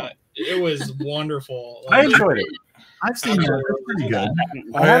 And it was wonderful. I enjoyed it. I've seen it. It's pretty good.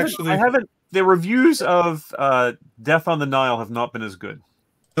 I haven't. The reviews of Death on the Nile have not been as good.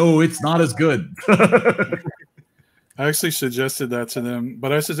 Oh, it's not as good. I actually suggested that to them,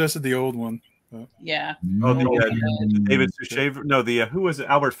 but I suggested the old one. Yeah. Oh, the David Suchet. No, who was it?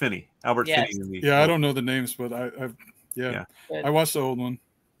 Albert Finney. Albert Finney. Yeah, I don't know the names, but I watched the old one.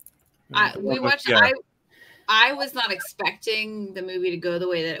 I was not expecting the movie to go the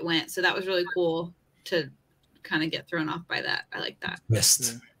way that it went, so that was really cool to kind of get thrown off by that. I like that.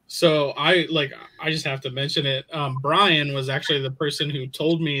 Twist. So I just have to mention it. Brian was actually the person who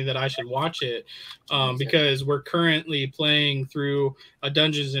told me that I should watch it because we're currently playing through a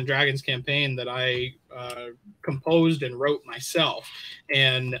Dungeons and Dragons campaign that I composed and wrote myself.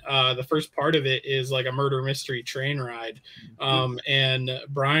 And the first part of it is like a murder mystery train ride. And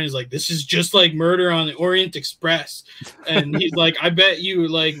Brian is like, this is just like Murder on the Orient Express. And he's like, I bet you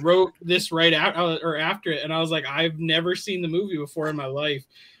like wrote this right out or after it. And I was like, I've never seen the movie before in my life.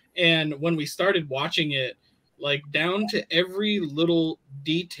 And when we started watching it, like down to every little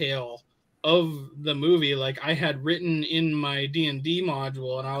detail of the movie, like I had written in my D&D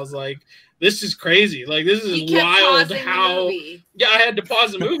module, and I was like, this is crazy. Like, this is wild how, yeah, I had to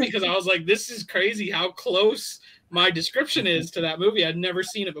pause the movie because I was like, this is crazy how close my description is to that movie. I'd never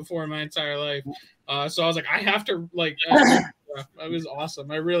seen it before in my entire life. So I was like, I have to like, it was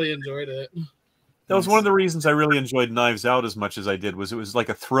awesome. I really enjoyed it. That was one of the reasons I really enjoyed Knives Out as much as I did, was it was like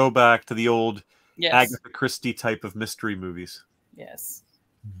a throwback to the old Agatha Christie type of mystery movies. Yes.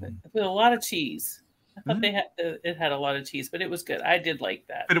 With a lot of cheese. I thought they had it had a lot of cheese, but it was good. I did like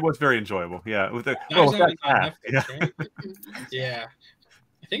that. But it was very enjoyable. Yeah. With the, yeah.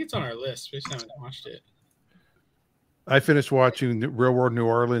 I think it's on our list. We just haven't watched it. I finished watching the Real World New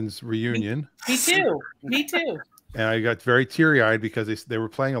Orleans reunion. Me too. Me too. And I got very teary-eyed because they were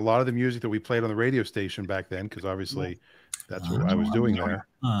playing a lot of the music that we played on the radio station back then, because obviously that's what I was doing there.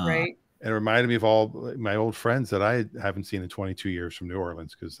 Right. And it reminded me of all my old friends that I haven't seen in 22 years from New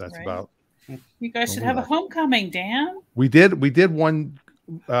Orleans, because that's about. You guys should have a homecoming, Dan. We did one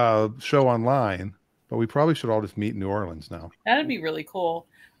show online, but we probably should all just meet in New Orleans now. That'd be really cool.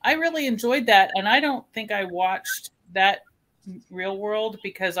 I really enjoyed that, and I don't think I watched that Real World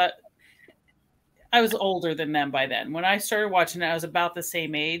because I was older than them by then. When I started watching it, I was about the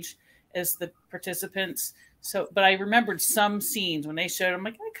same age as the participants. So, but I remembered some scenes when they showed. I'm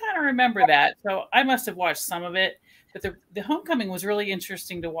like, I kind of remember that. So I must have watched some of it. But the homecoming was really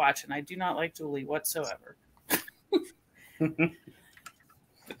interesting to watch, and I do not like Julie whatsoever. But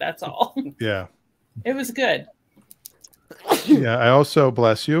that's all. Yeah, it was good. Yeah, I also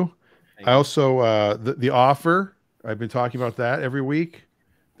bless you. I also the Offer. I've been talking about that every week.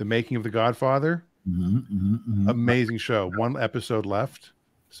 The Making of the Godfather. Amazing show. One episode left.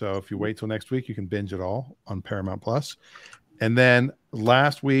 So if you wait till next week, you can binge it all on Paramount Plus. And then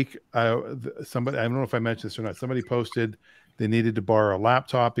last week, somebody, I don't know if I mentioned this or not, somebody posted they needed to borrow a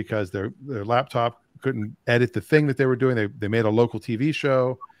laptop because their laptop couldn't edit the thing that they were doing. They made a local TV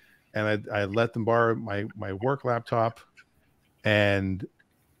show, and I let them borrow my work laptop. And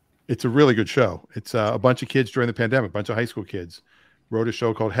it's a really good show. It's a bunch of kids during the pandemic, a bunch of high school kids wrote a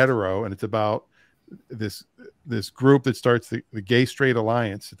show called Hetero, and it's about this group that starts the gay straight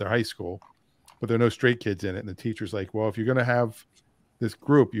alliance at their high school, but there are no straight kids in it. And the teacher's like, well, if you're going to have this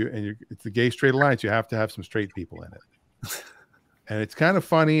group, it's the gay straight alliance, you have to have some straight people in it. And it's kind of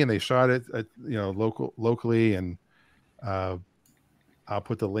funny. And they shot it at, locally. And I'll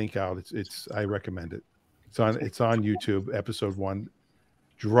put the link out. I recommend it. It's on YouTube. Episode 1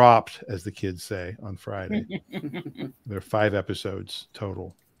 dropped, as the kids say, on Friday. There are 5 episodes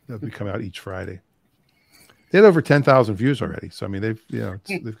total. They'll be coming out each Friday. They had over 10,000 views already. So I mean, they've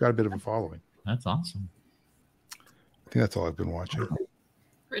got a bit of a following. That's awesome. I think that's all I've been watching.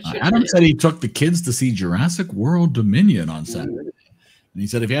 Adam said he took the kids to see Jurassic World Dominion on Saturday. And he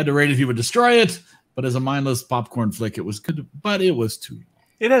said if he had to rate it, he would destroy it. But as a mindless popcorn flick, it was good, but it was too.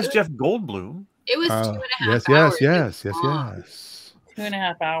 It has Jeff Goldblum. It was 2.5 hours. Yes.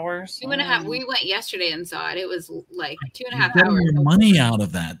 2.5 hours. 2.5. We went yesterday and saw it. It was like 2.5 You're hours. Your money out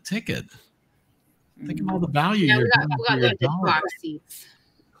of that ticket. Think about the value. Yeah, we got limited box seats.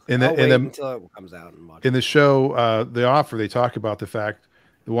 Until it comes out and watch in the show, The Offer, they talk about the fact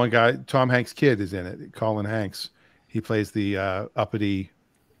the one guy, Tom Hanks' kid, is in it. Colin Hanks. He plays the uppity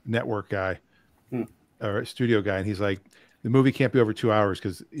network guy or studio guy, and he's like, the movie can't be over 2 hours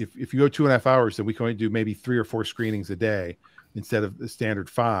because if you go 2.5 hours, then we can only do maybe 3 or 4 screenings a day instead of the standard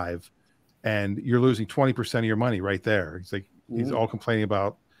 5, and you're losing 20% of your money right there. He's like, he's all complaining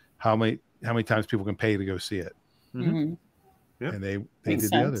about how many times people can pay to go see it. Mm-hmm. Yep. And they Makes did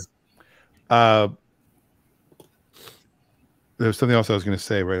sense. the other. There was something else I was going to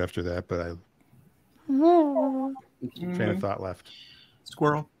say right after that, but train of thought left.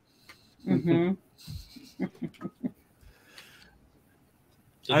 Squirrel. I've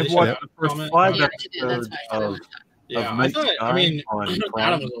watched the first 5 episodes of I thought,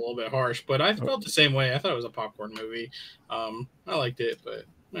 Adam was a little bit harsh, but I felt the same way. I thought it was a popcorn movie. I liked it, but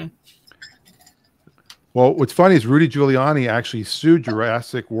Well, what's funny is Rudy Giuliani actually sued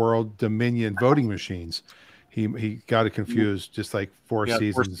Jurassic World Dominion voting machines he got it confused, just like four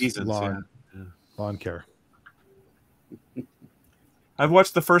seasons lawn care. I've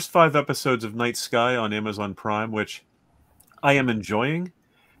watched the first 5 episodes of Night Sky on Amazon Prime, which I am enjoying.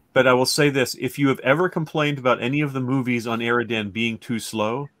 But I will say this: if you have ever complained about any of the movies on EriDan being too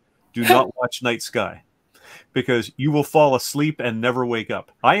slow, do not watch Night Sky, because you will fall asleep and never wake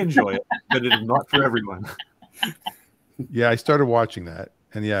up. I enjoy it, but it is not for everyone. Yeah, I started watching that,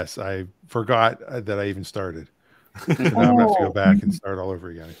 and yes, I forgot that I even started. So now I'm going to have to go back and start all over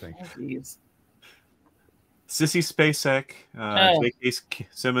again, I think. Sissy Spacek, J.K.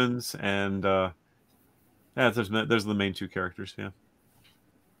 Simmons, and there's the main 2 characters.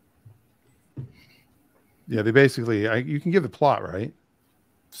 Yeah, they basically you can give the plot, right?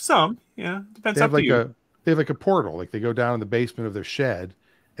 Some, yeah, depends. They have they have like a portal, like they go down in the basement of their shed,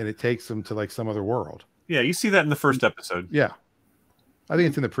 and it takes them to like some other world. Yeah, you see that in the first episode. Yeah, I think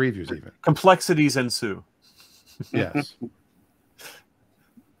it's in the previews even. Complexities ensue. Yes.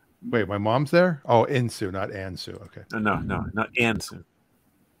 Wait, my mom's there? Oh, Ensue, not Ansue. Okay. No, not Ansue.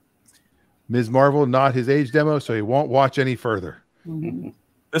 Ms. Marvel, not his age demo, so he won't watch any further.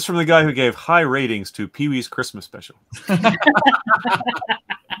 This from the guy who gave high ratings to Pee-wee's Christmas special. I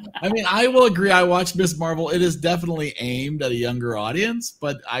mean, I will agree. I watched Ms. Marvel. It is definitely aimed at a younger audience,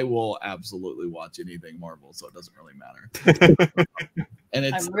 but I will absolutely watch anything Marvel, so it doesn't really matter. And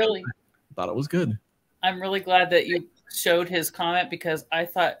I thought it was good. I'm really glad that you showed his comment, because I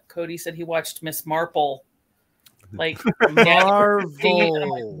thought Cody said he watched Miss Marple. Like Marvel. I'm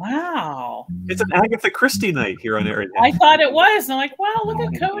like, wow. It's an Agatha Christie night here on EriDan. I thought it was. And I'm like, wow, look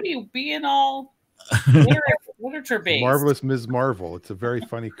at Cody being all literature based. Marvelous Ms. Marvel. It's a very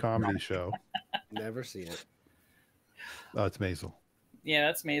funny comedy show. Never seen it. Oh, it's Maisel. Yeah,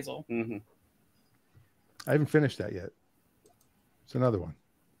 that's Maisel. I haven't finished that yet. It's another one.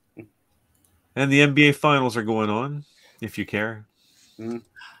 And the NBA finals are going on, if you care. No.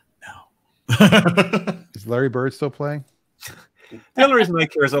 Is Larry Bird still playing? The only reason I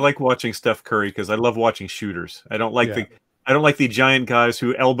care is I like watching Steph Curry, because I love watching shooters. I don't like the giant guys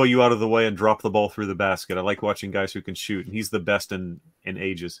who elbow you out of the way and drop the ball through the basket. I like watching guys who can shoot, and he's the best in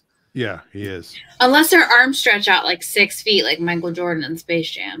ages. Yeah, he is. Unless their arms stretch out like 6 feet, like Michael Jordan in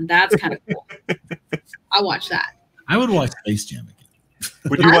Space Jam. That's kind of cool. I'll watch that. I would watch Space Jam again.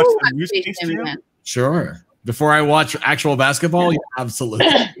 Would you watch the new Space Jam? Sure. Before I watch actual basketball, yeah, absolutely.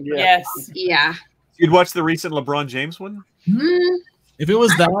 Yes. Yeah. You'd watch the recent LeBron James one? If it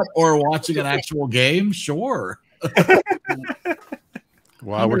was that or watching an actual game, sure.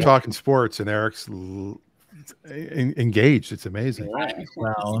 Wow, we're talking sports, and Eric's engaged. It's amazing.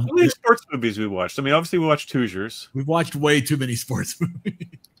 Well, how many sports movies we watched? I mean, obviously we watched Hoosiers. We've watched way too many sports movies.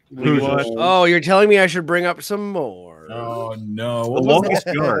 Oh, you're telling me I should bring up some more? Oh no! The Longest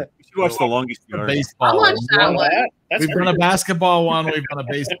Yard. You should watch The Longest Yard. Baseball. I'll watch that one. We've done a basketball one. We've done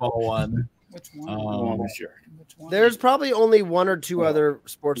a baseball one. Which one? There's probably only 1 or 2 other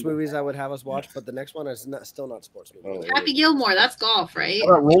sports movies I would have us watch, but the next one is still not sports movie. Happy Gilmore, that's golf, right?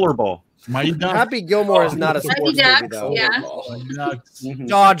 How about Rollerball? Happy Gilmore is not a sports movie, though. Yeah.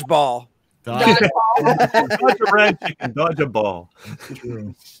 Dodgeball. Dodge a red chicken, dodge a ball.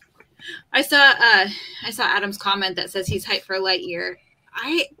 True. I saw Adam's comment that says he's hyped for Lightyear.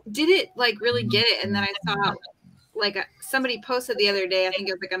 I didn't really get it, and then I saw somebody posted the other day, I think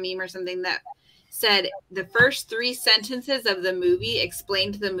it was like a meme or something, that said the first 3 sentences of the movie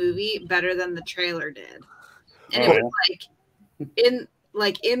explained the movie better than the trailer did. And it was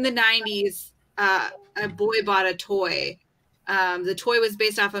in the 90s, a boy bought a toy. The toy was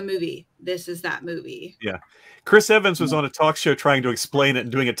based off a movie. This is that movie. Yeah. Chris Evans was on a talk show trying to explain it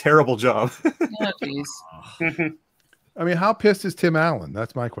and doing a terrible job. Oh, geez. I mean, how pissed is Tim Allen?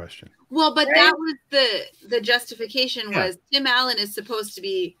 That's my question. Well, but that was the justification was Tim Allen is supposed to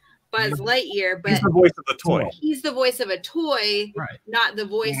be Buzz Lightyear, but he's the voice of the toy. He's the voice of a toy, right, not the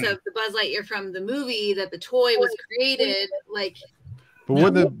voice of the Buzz Lightyear from the movie that the toy was created.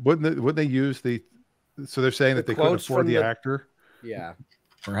 But wouldn't they use the? So they're saying that they couldn't afford the actor. Yeah,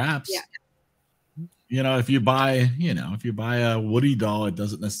 perhaps. Yeah. If you buy a Woody doll, it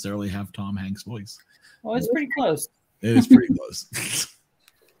doesn't necessarily have Tom Hanks' voice. Well, it's pretty close. It is pretty close.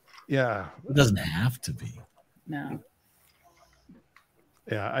 Yeah, it doesn't have to be. No.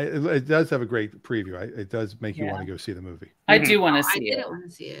 Yeah, it does have a great preview. It does make you want to go see the movie. I do want to see it. I didn't want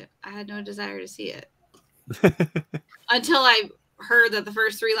to see it. I had no desire to see it until I heard that the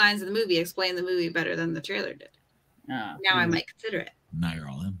first 3 lines of the movie explained the movie better than the trailer did. Now I might consider it. Now you're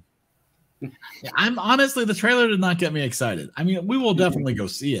all in. Yeah, I'm honestly, the trailer did not get me excited. I mean, we will definitely go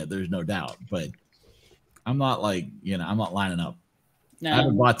see it. There's no doubt, but I'm not I'm not lining up. No. I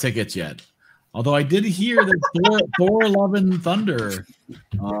haven't bought tickets yet. Although I did hear that Thor Love and Thunder.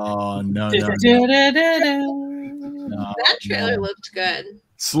 Oh no. That trailer looked good.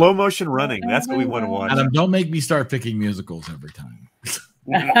 Slow motion running. That's what we want to watch. Adam, don't make me start picking musicals every time.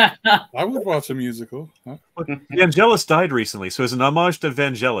 I would watch a musical. Huh? Vangelis died recently, so as an homage to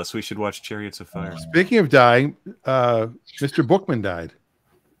Vangelis, we should watch Chariots of Fire. Speaking of dying, Mr. Bookman died.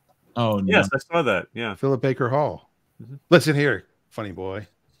 Oh, no. Yes, I saw that. Yeah, Philip Baker Hall. Listen here, funny boy.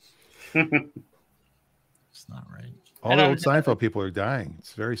 It's not right. All the old Seinfeld people are dying.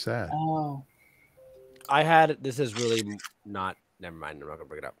 It's very sad. Oh, This is really not. Never mind. I'm not gonna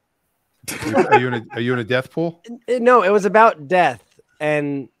bring it up. Are you in a death pool? No, it was about death,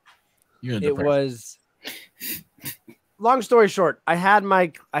 and it was. Long story short, I had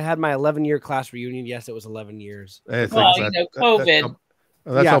my 11-year class reunion. Yes, it was 11 years. COVID.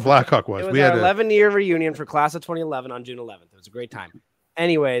 That's how Black Hawk was. We had an 11-year reunion for class of 2011 on June 11th. It was a great time.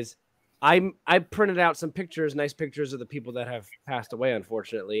 Anyways, I printed out some pictures, nice pictures of the people that have passed away,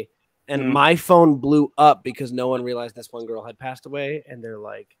 unfortunately. And my phone blew up because no one realized this one girl had passed away. And they're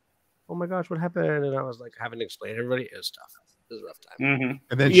like, "Oh my gosh, what happened?" And I was like, having to explain to everybody. It was tough. It was a rough time.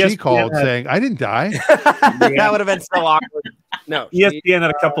 And then she called saying, "I didn't die." That would have been so awkward. No, ESPN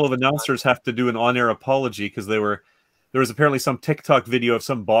had a couple of announcers have to do an on-air apology because there was apparently some TikTok video of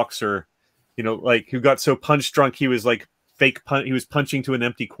some boxer, who got so punch drunk he was like he was punching to an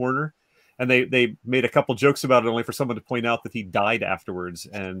empty corner. And they made a couple jokes about it, only for someone to point out that he died afterwards,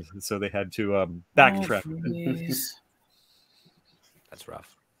 and so they had to backtrack. That's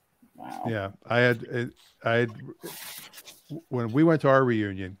rough. Wow. Yeah, I had when we went to our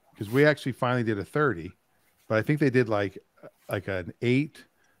reunion, because we actually finally did a 30, but I think they did like an 8,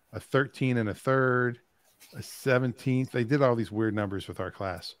 a 13 and a third, a 17th. They did all these weird numbers with our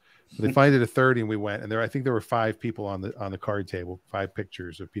class. But they finally did a 30, and we went, and I think there were 5 people on the card table, 5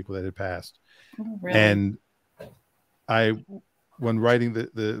 pictures of people that had passed. Oh, really? And when writing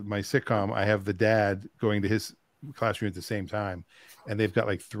my sitcom, I have the dad going to his classroom at the same time, and they've got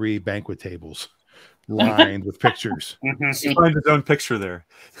like 3 banquet tables lined with pictures. He finds his own picture there.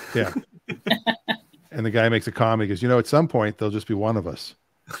 Yeah. And the guy makes a comment, he goes, at some point there'll just be one of us,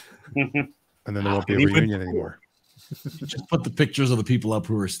 and then there won't be a reunion anymore. Just put the pictures of the people up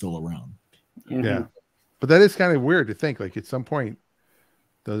who are still around. Yeah. But that is kind of weird to think, like at some point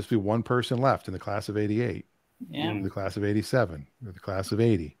there'll just be one person left in the class of 88, the class of 87, or the class of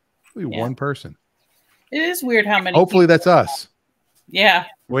 80. It'll be one person. It is weird how many. Hopefully that's us. Yeah.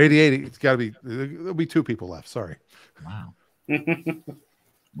 Well, 88, it's got to be, there'll be 2 people left. Sorry. Wow.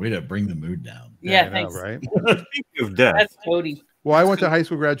 Way to bring the mood down. Yeah, thanks. know, right? Speaking of death. That's Cody. Well, I went to high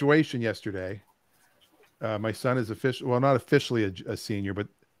school graduation yesterday. My son is not officially a senior, but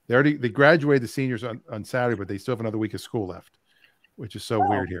they graduated the seniors on Saturday, but they still have another week of school left, which is so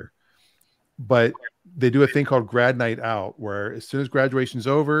weird here. But they do a thing called grad night out, where as soon as graduation's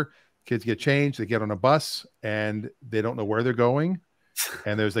over, kids get changed, they get on a bus, and they don't know where they're going.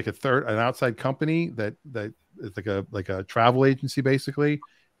 And there's like an outside company that is like a travel agency basically,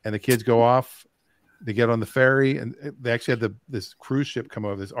 and the kids go off. They get on the ferry, and they actually had this cruise ship come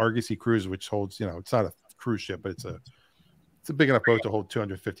over, this Argosy cruise, which holds, it's not a cruise ship, but it's a big enough boat to hold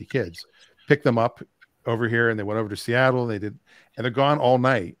 250 kids. Pick them up over here, and they went over to Seattle. And they're gone all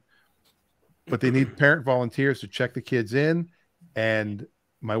night, but they need parent volunteers to check the kids in. And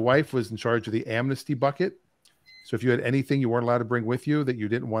my wife was in charge of the amnesty bucket. So if you had anything you weren't allowed to bring with you that you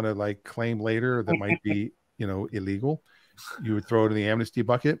didn't want to like claim later that might be, illegal, you would throw it in the amnesty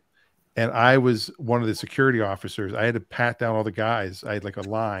bucket. And I was one of the security officers. I had to pat down all the guys. I had like a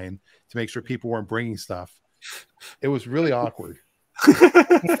line to make sure people weren't bringing stuff. It was really awkward.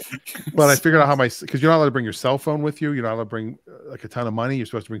 But I figured out because you're not allowed to bring your cell phone with you. You're not allowed to bring like a ton of money. You're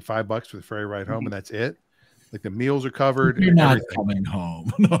supposed to bring $5 for the ferry ride home, and that's it. Like the meals are covered. You're not coming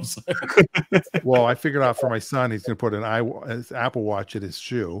home. No, well, I figured out for my son, he's going to put his Apple Watch in his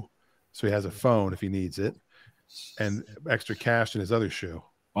shoe, so he has a phone if he needs it, and extra cash in his other shoe.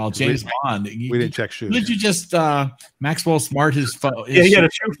 Well, James Bond, we didn't check shoes. Did you just Maxwell Smart his phone? Yeah, he had a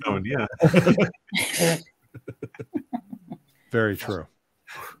shoe phone. Yeah. Very true.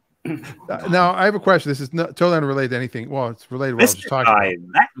 Now I have a question. This is totally unrelated to anything. Well, it's related to what I was just talking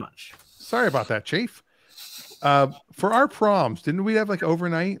about. That much. Sorry about that, Chief. For our proms, didn't we have like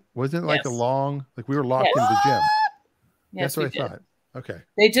overnight? Wasn't it like a long, like we were locked into the gym? Yes, that's what I thought. Okay.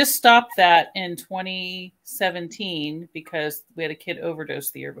 They just stopped that in 2017 because we had a kid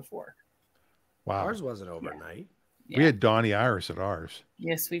overdose the year before. Wow. Ours wasn't overnight. Yeah. We had Donnie Iris at ours.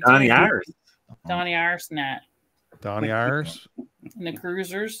 Yes, we did. Donnie Iris. Donnie Iris, Nat. Donnie Iris. And the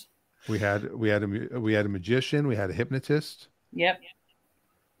Cruisers. We had a magician. We had a hypnotist. Yep.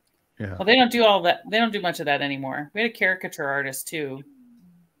 Yeah. Well, they don't do all that. They don't do much of that anymore. We had a caricature artist too.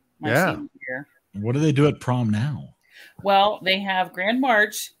 Yeah. Year. What do they do at prom now? Well, they have Grand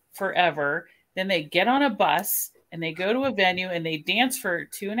March forever. Then they get on a bus and they go to a venue and they dance for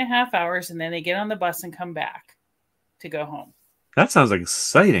 2.5 hours, and then they get on the bus and come back to go home. That sounds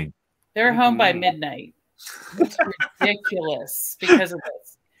exciting. They're home by midnight. It's ridiculous because of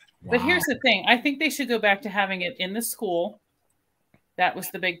this. Wow. But here's the thing. I think they should go back to having it in the school. That was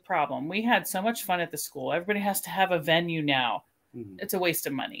the big problem. We had so much fun at the school. Everybody has to have a venue now. It's a waste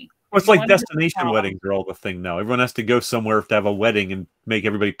of money. Well, it's like destination weddings are all the thing now. Everyone has to go somewhere to have a wedding and make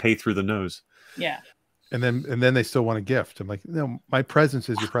everybody pay through the nose. Yeah. And then they still want a gift. I'm like, no, my presence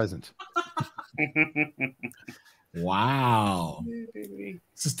is your present. Wow.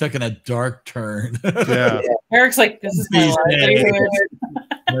 This is taking a dark turn. Yeah. Eric's like, this is my life.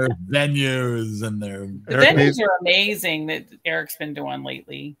 Their venues and their venues are amazing that Eric's been doing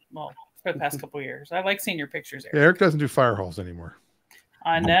lately. Well, for the past couple of years. I like seeing your pictures, Eric. Eric doesn't do fire halls anymore.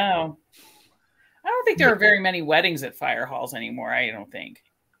 I know. I don't think there are very many weddings at fire halls anymore. I don't think.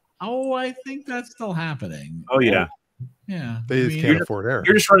 Oh, I think that's still happening. Oh, yeah. Yeah. They just can't afford Eric.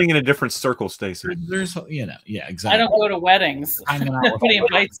 You're just running in a different circle, Stacey. There's, yeah, exactly. I don't go to weddings. Nobody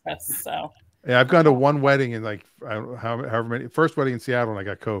invites us, so. Yeah, I've gone to one wedding in like however many, first wedding in Seattle, and I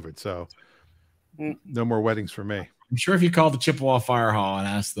got COVID, so no more weddings for me. I'm sure if you called the Chippewa Fire Hall and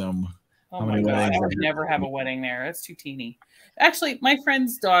asked them, oh my God, I would never have a wedding there. It's too teeny. Actually, my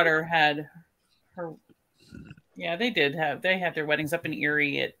friend's daughter had her. Yeah, they had their weddings up in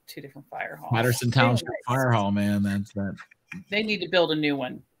Erie at 2 different fire halls. Patterson Township Fire Hall, man. That's that. They need to build a new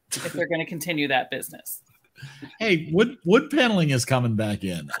one if they're going to continue that business. Hey, wood paneling is coming back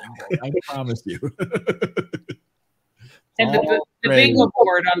in. I promise you. And the bingo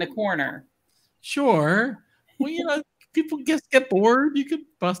board on the corner. Sure. Well, people get bored. You could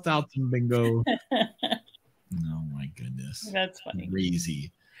bust out some bingo. Oh my goodness. That's funny.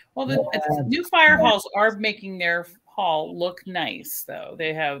 Crazy. Well, the new fire halls are making their hall look nice, though.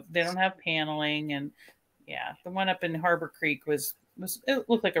 They don't have paneling, and yeah, the one up in Harbor Creek was it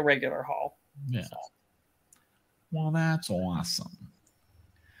looked like a regular hall. Yeah. So. Well, that's awesome.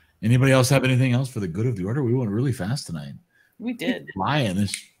 Anybody else have anything else for the good of the order? We went really fast tonight. We did. We're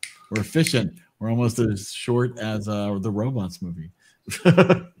efficient. We're almost as short as the Robots movie.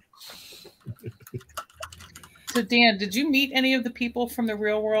 So, Dan, did you meet any of the people from the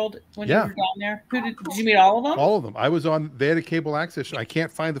real world when you were down there? Did you meet all of them? All of them. I was on. They had a cable access show. I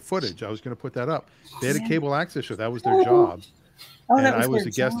can't find the footage. I was going to put that up. They had a cable access show. That was their job. Oh, and that was I was their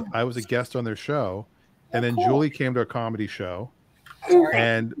a guest. job. I was a guest on their show, and then cool. Julie came to a comedy show,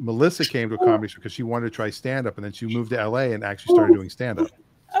 and Melissa came to a comedy show because she wanted to try stand up, and then she moved to LA and actually started doing stand up.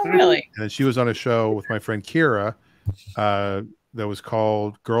 Oh, really? And then she was on a show with my friend Kira, that was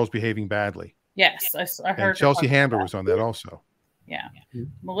called Girls Behaving Badly. Yes, I heard. And Chelsea Handler was on that also. Yeah,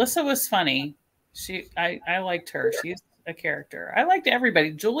 Melissa was funny. I liked her. She's a character. I liked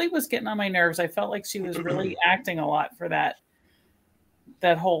everybody. Julie was getting on my nerves. I felt like she was really acting a lot for that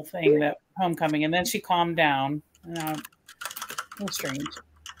whole thing, that homecoming, and then she calmed down. It was strange.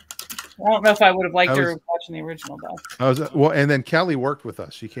 I don't know if I would have liked her watching the original though. Well, and then Kelly worked with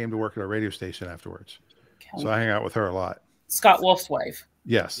us. She came to work at our radio station afterwards. So I hang out with her a lot. Scott Wolf's wife.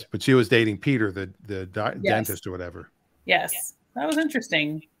 Yes, but she was dating Peter, the dentist or whatever. Yes, that was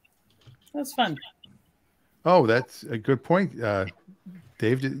interesting. That was fun. Oh, that's a good point,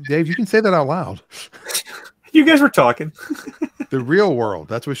 Dave. Dave, you can say that out loud. You guys were talking. The Real World.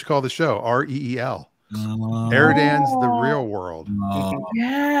 That's what we should call the show. REEL. EriDan's The Real World.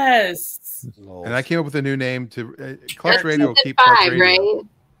 Yes. And I came up with a new name to Clutch Radio. Will keep 5, Clutch Radio. right?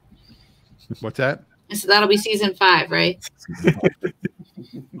 What's that? So that'll be season 5, right?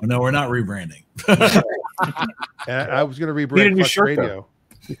 No, we're not rebranding. And I was going to rebrand Clutch Radio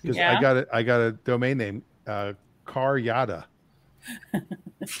because I got a domain name, Car Yada.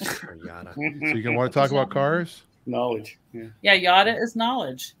 So you gonna want to talk about cars? Knowledge. Yeah, yada is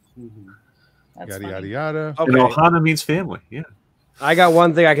knowledge. Yada yada yada. Okay. And Ohana means family. Yeah. I got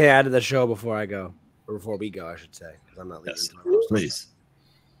one thing I can add to the show before I go, or before we go, I should say, because I'm not leaving. Yes. Please.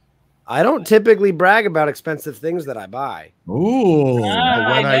 I don't typically brag about expensive things that I buy. Ooh. When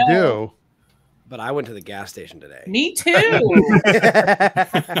I do. But I went to the gas station today. Me too.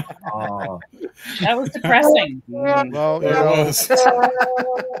 That was depressing. Well,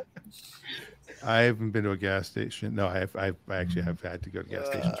 I haven't been to a gas station. No, I actually have had to go to gas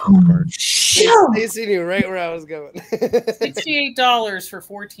stations. They see me right where I was going. $68 for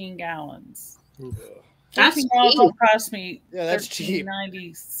 14 gallons. That's $14 will cost me that's cheap.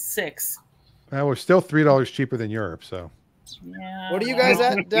 $13.96. Well, we're still $3 cheaper than Europe, so. Yeah. What are you guys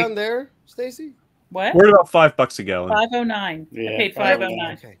at down there, Stacy? What? We're at about $5 a gallon. 509. Yeah, I paid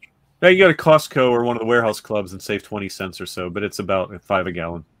 509. Okay. Now you go to Costco or one of the warehouse clubs and save 20 cents or so, but it's about $5 a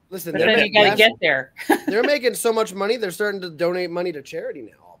gallon. Listen, But then you got to get there. they're making so much money. They're starting to donate money to charity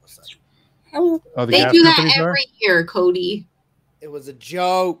now. All of a sudden, Oh, the They gas do that companies are? every year, Cody. it was a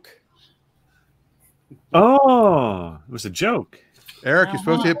joke. Oh, it was a joke. Eric, you're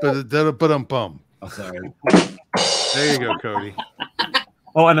supposed to hit bum. I'm sorry. There you go, Cody.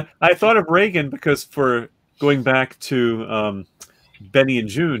 Oh, and I thought of Reagan because for going back to Benny and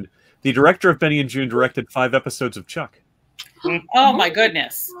Joon, the director of Benny and Joon directed 5 episodes of Chuck. Oh my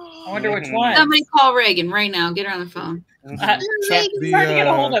goodness! I wonder which one. Somebody call Reagan right now. Get her on the phone. Reagan's hard to get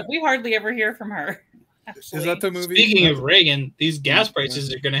a hold of. We hardly ever hear from her. Is that the movie? Speaking of Reagan, these gas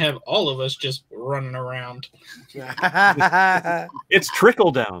prices are going to have all of us just running around. It's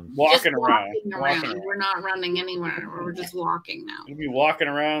trickle down. Walking Just around. walking around. We're not running anywhere. We're just walking now. You'll be walking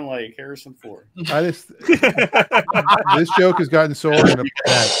around like Harrison Ford. This joke has gotten so old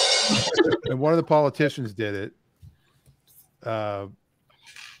and one of the politicians did it. That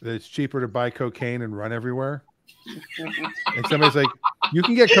it's cheaper to buy cocaine and run everywhere. And somebody's like, "You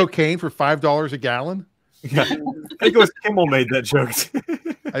can get cocaine for $5 a gallon." Yeah. I think it was Kimmel made that joke.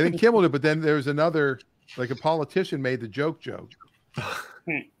 I think Kimmel did, but then there was another, like a politician made the joke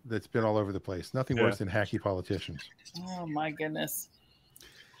that's been all over the place. Nothing worse than hacky politicians. Oh my goodness!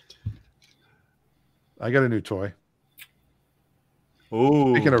 I got a new toy.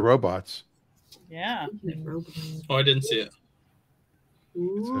 Oh, Speaking of robots, Yeah. Oh, I didn't see it.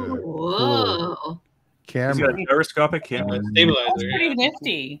 Ooh, whoa. he's got camera. a gyroscopic camera. That's Stabilizer. pretty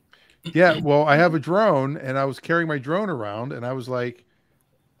nifty. Yeah, well, I have a drone, and I was carrying my drone around, and I was like,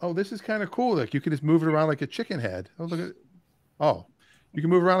 "Oh, this is kind of cool. Like you can just move it around like a chicken head." Oh, look at, oh, you can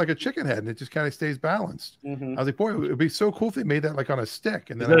move around like a chicken head, and it just kind of stays balanced. I was like, "Boy, it would be so cool if they made that like on a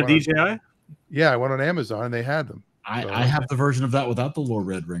stick." And Is then that a DJI? Yeah, I went on Amazon, and they had them. I have the version of that without the little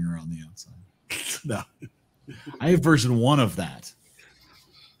red ringer on the outside. No, I have version 1 of that.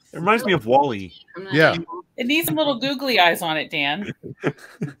 It reminds me of Wall-E. Yeah, It needs some little googly eyes on it, Dan.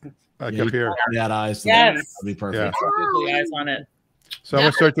 like Yeah, up here. That eyes. Yes. That'd be perfect. Yeah. Googly eyes on it. So I'm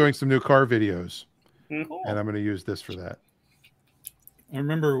gonna start doing some new car videos, Cool. and I'm gonna use this for that. I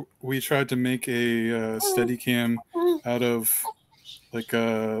remember we tried to make a Steadicam out of like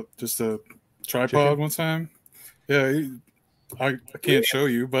just a tripod one time. Yeah, I can't show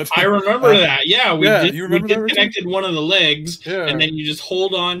you, but I remember that. Yeah, we you remember that, Richard? disconnected one of the legs, Yeah. and then you just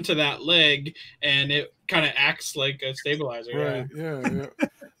hold on to that leg, and it kind of acts like a stabilizer. Right?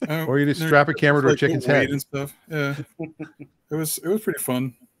 Yeah. Or you just strap a camera to a like chicken's weight head. and stuff. Yeah, it was pretty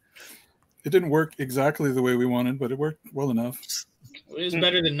fun. It didn't work exactly the way we wanted, but it worked well enough. It was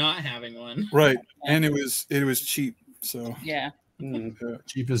better than not having one. Right, and it was cheap. So Yeah.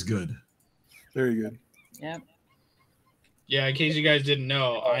 Cheap is good. very good. Yep. Yeah, in case you guys didn't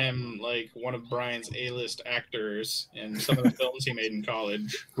know, I am like one of Brian's A-list actors in some of the films he made in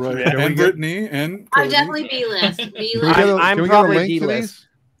college. Right, Yeah. and Brittany and I'm Cody. definitely B-list. Can we B-list. get a- I'm can we get a probably link to D-list.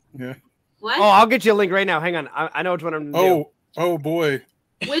 these? Yeah. What? Oh, I'll get you a link right now. Hang on. I know which one I'm doing. Oh boy.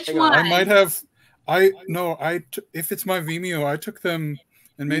 Which hang on, one? I might have. If it's my Vimeo, I took them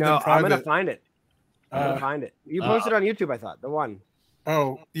and made them I'm private. gonna find it. I'm Uh, gonna find it. You posted on YouTube, I thought. The one.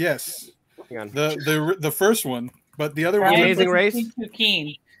 Oh yes, Hang on. the first one, but the other Right. one, Amazing Race? Too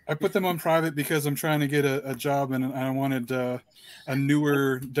keen. I put them on private because I'm trying to get a job and I wanted a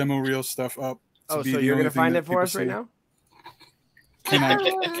newer demo reel stuff up. to Oh, be so the you're only gonna thing find that it for us right people now?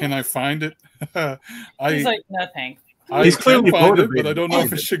 see. Can I find it? He's like, no thanks. He's can clearly find it, motivated. but I don't know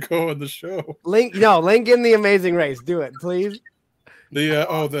if it should go on the show. Link in the Amazing Race. Do it, please. The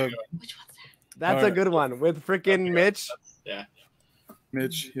That's All a right. good one with freaking Mitch. Yeah,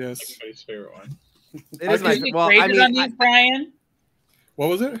 Mitch, yes. everybody's favorite one. It is my Did you get well. I graded on mean, these, Brian? What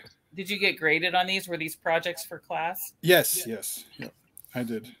was it? Did you get graded on these? Were these projects for class? Yes. Yep, I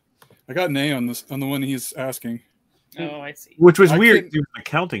did. I got an A on this on the one he's asking. Oh, I see. Which was I weird. couldn't- He was an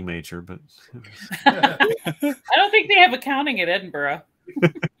accounting major, but I don't think they have accounting at Edinburgh.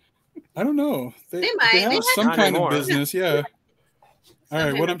 I don't know. They might. have They might some not kind anymore. of business, yeah. All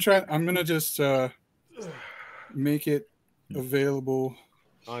right, what I'm gonna just make it available.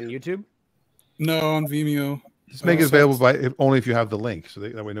 on YouTube. No, on Vimeo. Just make it available only if you have the link, so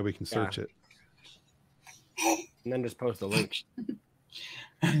that way nobody can Yeah. search it. And then just post the link.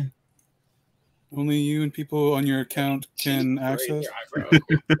 Only you and people on your account can access.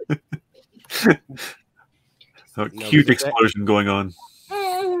 a huge explosion going on.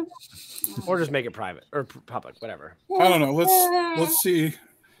 Or just make it private or public, whatever. I don't know. Let's see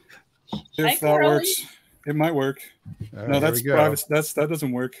Hi, if that Carly. works. It might work. All No, right, that's here we go. private. That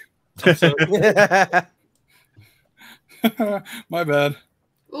doesn't work. My bad.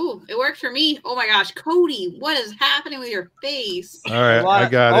 Ooh, it worked for me. Oh my gosh, Cody, what is happening with your face? All right, I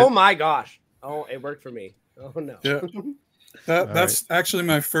got it. Oh my gosh. Oh, it worked for me. Oh no. Yeah. That's actually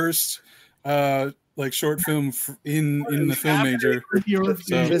my first like short film in the film major.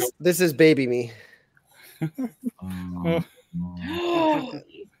 So. This is baby me.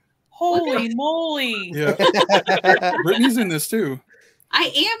 Holy moly! Yeah, Brittany's in this too. I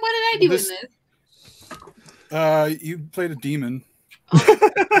am. What did I do in this? You played a demon.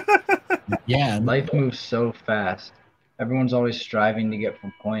 Yeah, life moves so fast. Everyone's always striving to get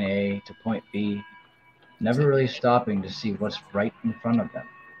from point A to point B, never really stopping to see what's right in front of them.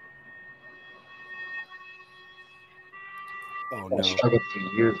 Oh no! I struggled for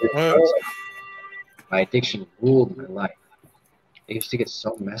years. My addiction ruled my life. I used to get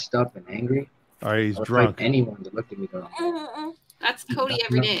so messed up and angry. All right, he's I would drunk. fight anyone that looked at me the wrong way. That's Cody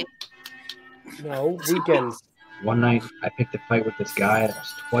every day. No, weekends. One night, I picked a fight with this guy that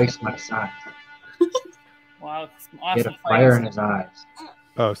was twice my size. Wow, He awesome had a fire in his eyes.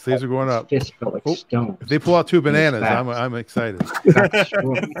 Oh, sleeves are going up. His fist felt like stone. If they pull out 2 bananas, fast. I'm excited.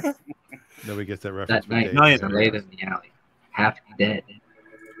 Nobody gets that reference. That night, as I laid in the alley, half dead,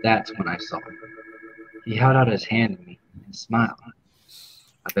 that's when I saw him. He held out his hand to me and smiled.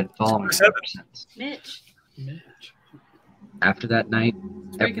 I've been following him ever since. Mitch. After that night,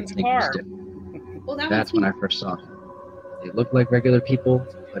 everything was different. Well, That's when I first saw him. They look like regular people,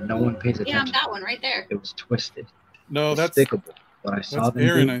 but no one pays attention. Yeah, that one right there. It was twisted. No, that's despicable. What I saw that's them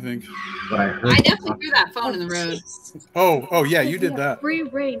Aaron, do, I think. what I heard. I definitely threw that phone in the road. Oh, yeah, you did that. Free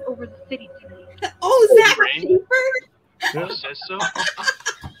reign over the city today. Oh, Zach Rain? Yeah. Says so.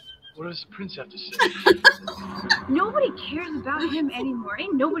 What does the prince have to say? Nobody cares about him anymore.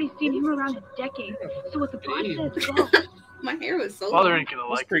 Ain't nobody seen him around a decade. So what the boss says goes. My hair was so Father long. ain't gonna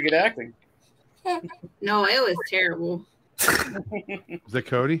like pretty good acting. No, it was terrible. Is that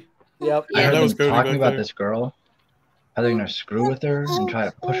Cody? Yep. I heard that was them Cody talking back about there. this girl, how they're gonna screw with her and try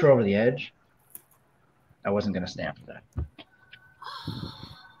to push her over the edge. I wasn't gonna stand for that.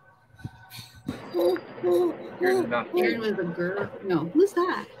 Aaron was a girl. No, who's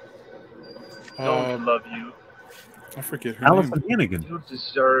that? Don't love you. I forget her Allison name. Hannigan. You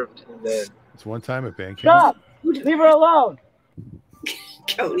deserve to live. It's one time at band camp. Stop! Leave her alone.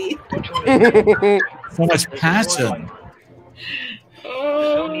 Cody. So much passion.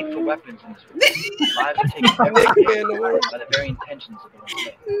 There's no need for weapons in this world. Lives are taken by the very intentions of the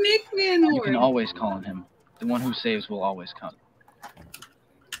one. Nick Van You can Horn. always call on him. The one who saves will always come.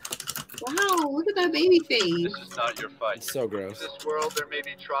 Wow, look at that baby face. This is not your fight. It's so gross. In this world, there may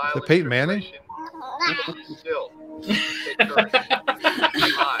be trials. The Peyton Manning? Still, take courage.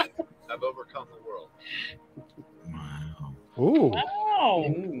 I have overcome the world. Ooh. Wow.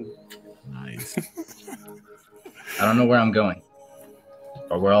 Nice. I don't know where I'm going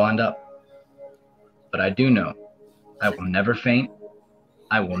or where I'll end up, but I do know I will never faint.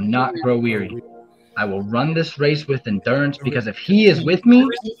 I will not grow weary. I will run this race with endurance because if he is with me,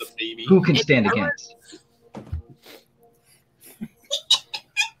 who can stand against?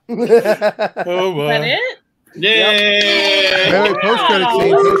 Oh, Is that my. it? Yay! Wait, post-credit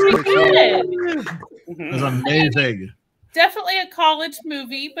scene. Wow, Post-credit scene. good. It was amazing. Definitely a college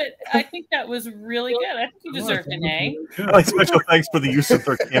movie, but I think that was really good. I think you deserved an A. Like, special thanks for the use of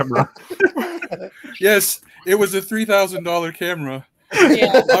their camera. Yes, it was a $3,000 camera.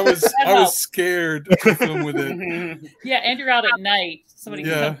 Yeah, I was helps. scared to film with it. Yeah, and you're out at night. Somebody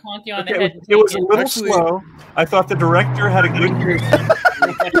Yeah. can come clonk you on the Okay, head. And it was a take little Actually- slow. I thought the director had a good.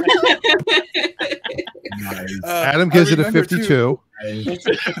 Nice. Adam gives it a remember, too.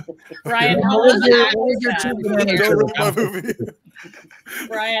 52. Brian, how What long was your- ago what was was your that? two banana Don't ruin my shirt? movie.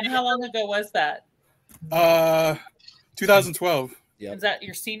 Brian, how long ago was that? 2012. Yep. Is that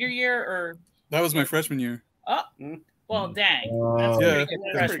your senior year or? That was my freshman year. Oh, well, dang. Oh. That's a Yeah. pretty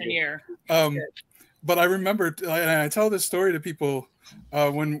good freshman year. But I remember, and I tell this story to people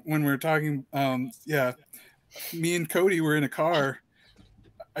when we're talking. Yeah, me and Cody were in a car.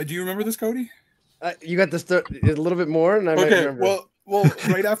 Do you remember this, Cody? You got this a little bit more, and I might Okay. remember. Well,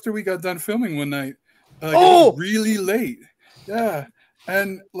 right after we got done filming one night, it Oh! was really late. Yeah,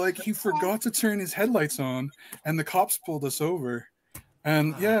 and like he forgot to turn his headlights on, and the cops pulled us over,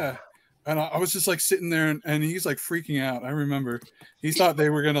 and yeah. And I was just like sitting there, and he's like freaking out. I remember he thought they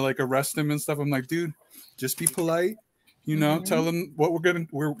were gonna like arrest him and stuff. I'm like, dude, just be polite, you know. Tell them what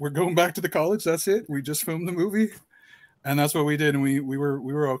we're going back to the college. That's it. We just filmed the movie. And that's what we did, and we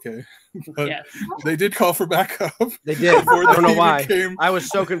were okay. But they did call for backup. They did. I don't know why. I was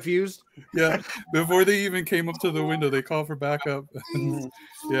so confused. Yeah, before they even came up to the window, they called for backup.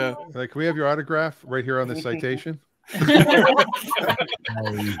 Yeah. Like, can we have your autograph right here on this citation?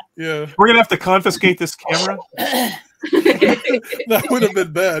 Yeah. We're gonna have to confiscate this camera. That would have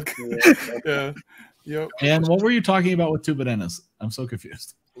been bad. Yeah. Yep. And what were you talking about with 2 bananas? I'm so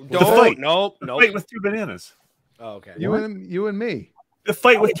confused. Nope. Fight with 2 bananas. Oh, okay. You and me. The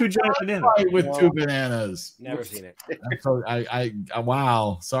fight with 2 giant bananas. Fight with 2 bananas. Never seen it. I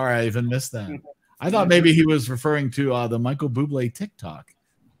wow. Sorry, I even missed that. I thought maybe he was referring to the Michael Bublé TikTok.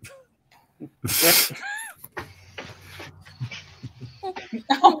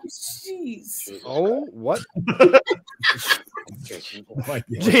 Oh, jeez. Oh, what?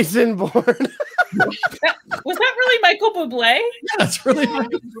 Jason Bourne. Was that really Michael Bublé? Yeah, that's really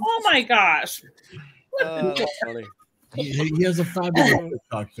Michael Bublé. Oh my gosh. That's funny. He has a fabulous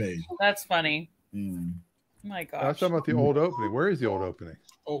TikTok page. That's funny. Oh my gosh. I was talking about the old opening. Where is the old opening?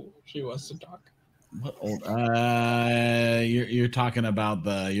 Oh, she wants to talk. What old? You're talking about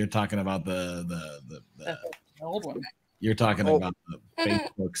the old one. You're talking about the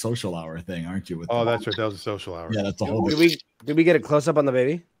Facebook social hour thing, aren't you? Oh, that's right. That was a social hour. Yeah, that's a whole. Did we get a close up on the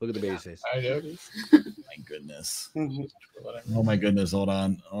baby? Look at the baby's face. I noticed. My goodness. Oh my goodness. Hold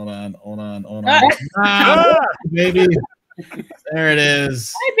on. Baby. There it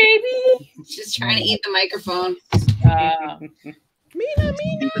is. Hi, baby. She's trying to eat the microphone. Mina.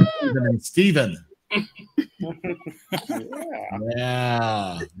 Steven.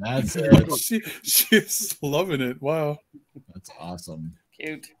 Yeah, that's it. She's loving it. Wow, that's awesome.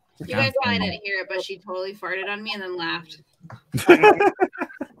 Cute. You guys probably didn't hear it, but she totally farted on me and then laughed.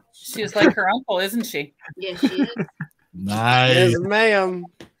 She's like her uncle, isn't she? Yes, she is. Nice, yes, ma'am.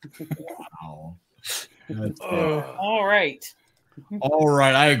 Wow. All right. All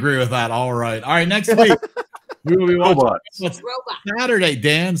right, I agree with that. All right. Next week we will be watching Saturday,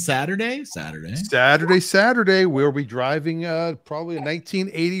 Dan. Saturday. We'll be driving probably a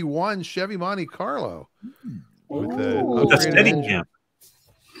 1981 Chevy Monte Carlo with a steady cam,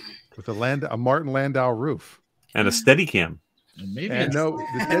 with a Martin Landau roof and a steady cam. And no,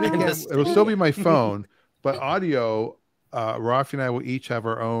 the steady cam. It'll still be my phone, but audio. Rafi and I will each have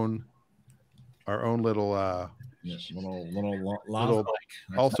our own little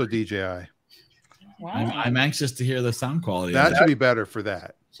also DJI. Wow. I'm anxious to hear the sound quality. That should be better for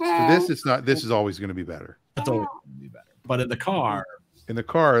that. For this, it's not. This is always going to be better. That's always going to be better. But in the car,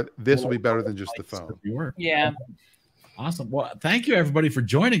 this will be better than just the phone. Yeah. Awesome. Well, thank you everybody for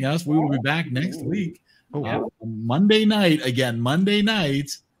joining us. We will be back next week. Monday night again. Monday night.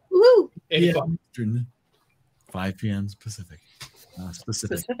 Woo! 8 Eastern, 5 p.m. Pacific.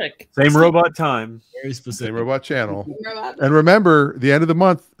 Specific. Same robot time. Very specific. Same robot channel. And remember, the end of the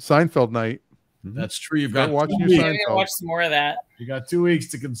month, Seinfeld night. That's true. You've got watching your Seinfeld. Seinfeld. Watch some more of that. You got 2 weeks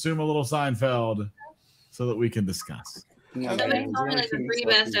to consume a little Seinfeld, so that we can discuss. Somebody told me like the 3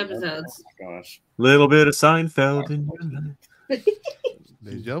 best episodes. Gosh. Little bit of Seinfeld in your life. Ladies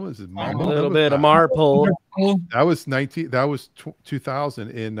and gentlemen, this is a little bit of Marple. That was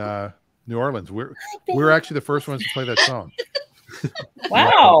 2000 in New Orleans. We're actually the first ones to play that song.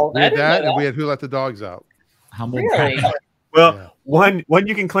 Wow. We had that, and we had Who Let the Dogs Out. Really? Well, one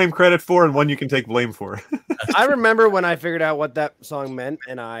you can claim credit for, and one you can take blame for. I remember when I figured out what that song meant,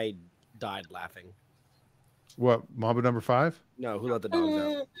 and I died laughing. What, Mambo number 5? No, Who Let the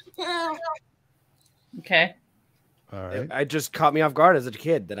Dogs Out. Okay. All right. It just caught me off guard as a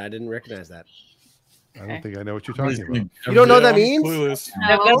kid that I didn't recognize that. I don't think I know what you're talking about. You don't know what that means? No, that's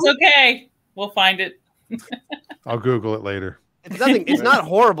okay. We'll find it. I'll Google it later. It's nothing. It's not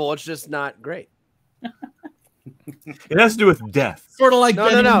horrible. It's just not great. It has to do with death. Sort of like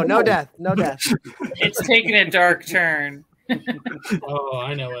no death. It's taking a dark turn. Oh,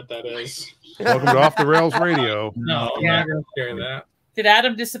 I know what that is. Welcome to Off the Rails Radio. No, I'm not going to share that. Did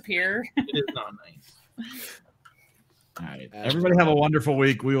Adam disappear? It is not nice. All right. Everybody have a wonderful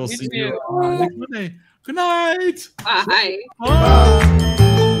week. We will see too. you on next Monday. Good night. Bye.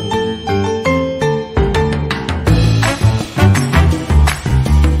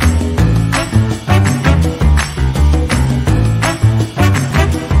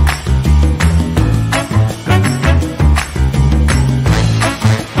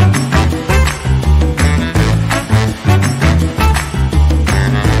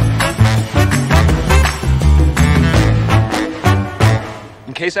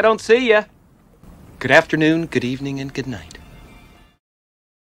 In case I don't see ya, good afternoon, good evening, and good night.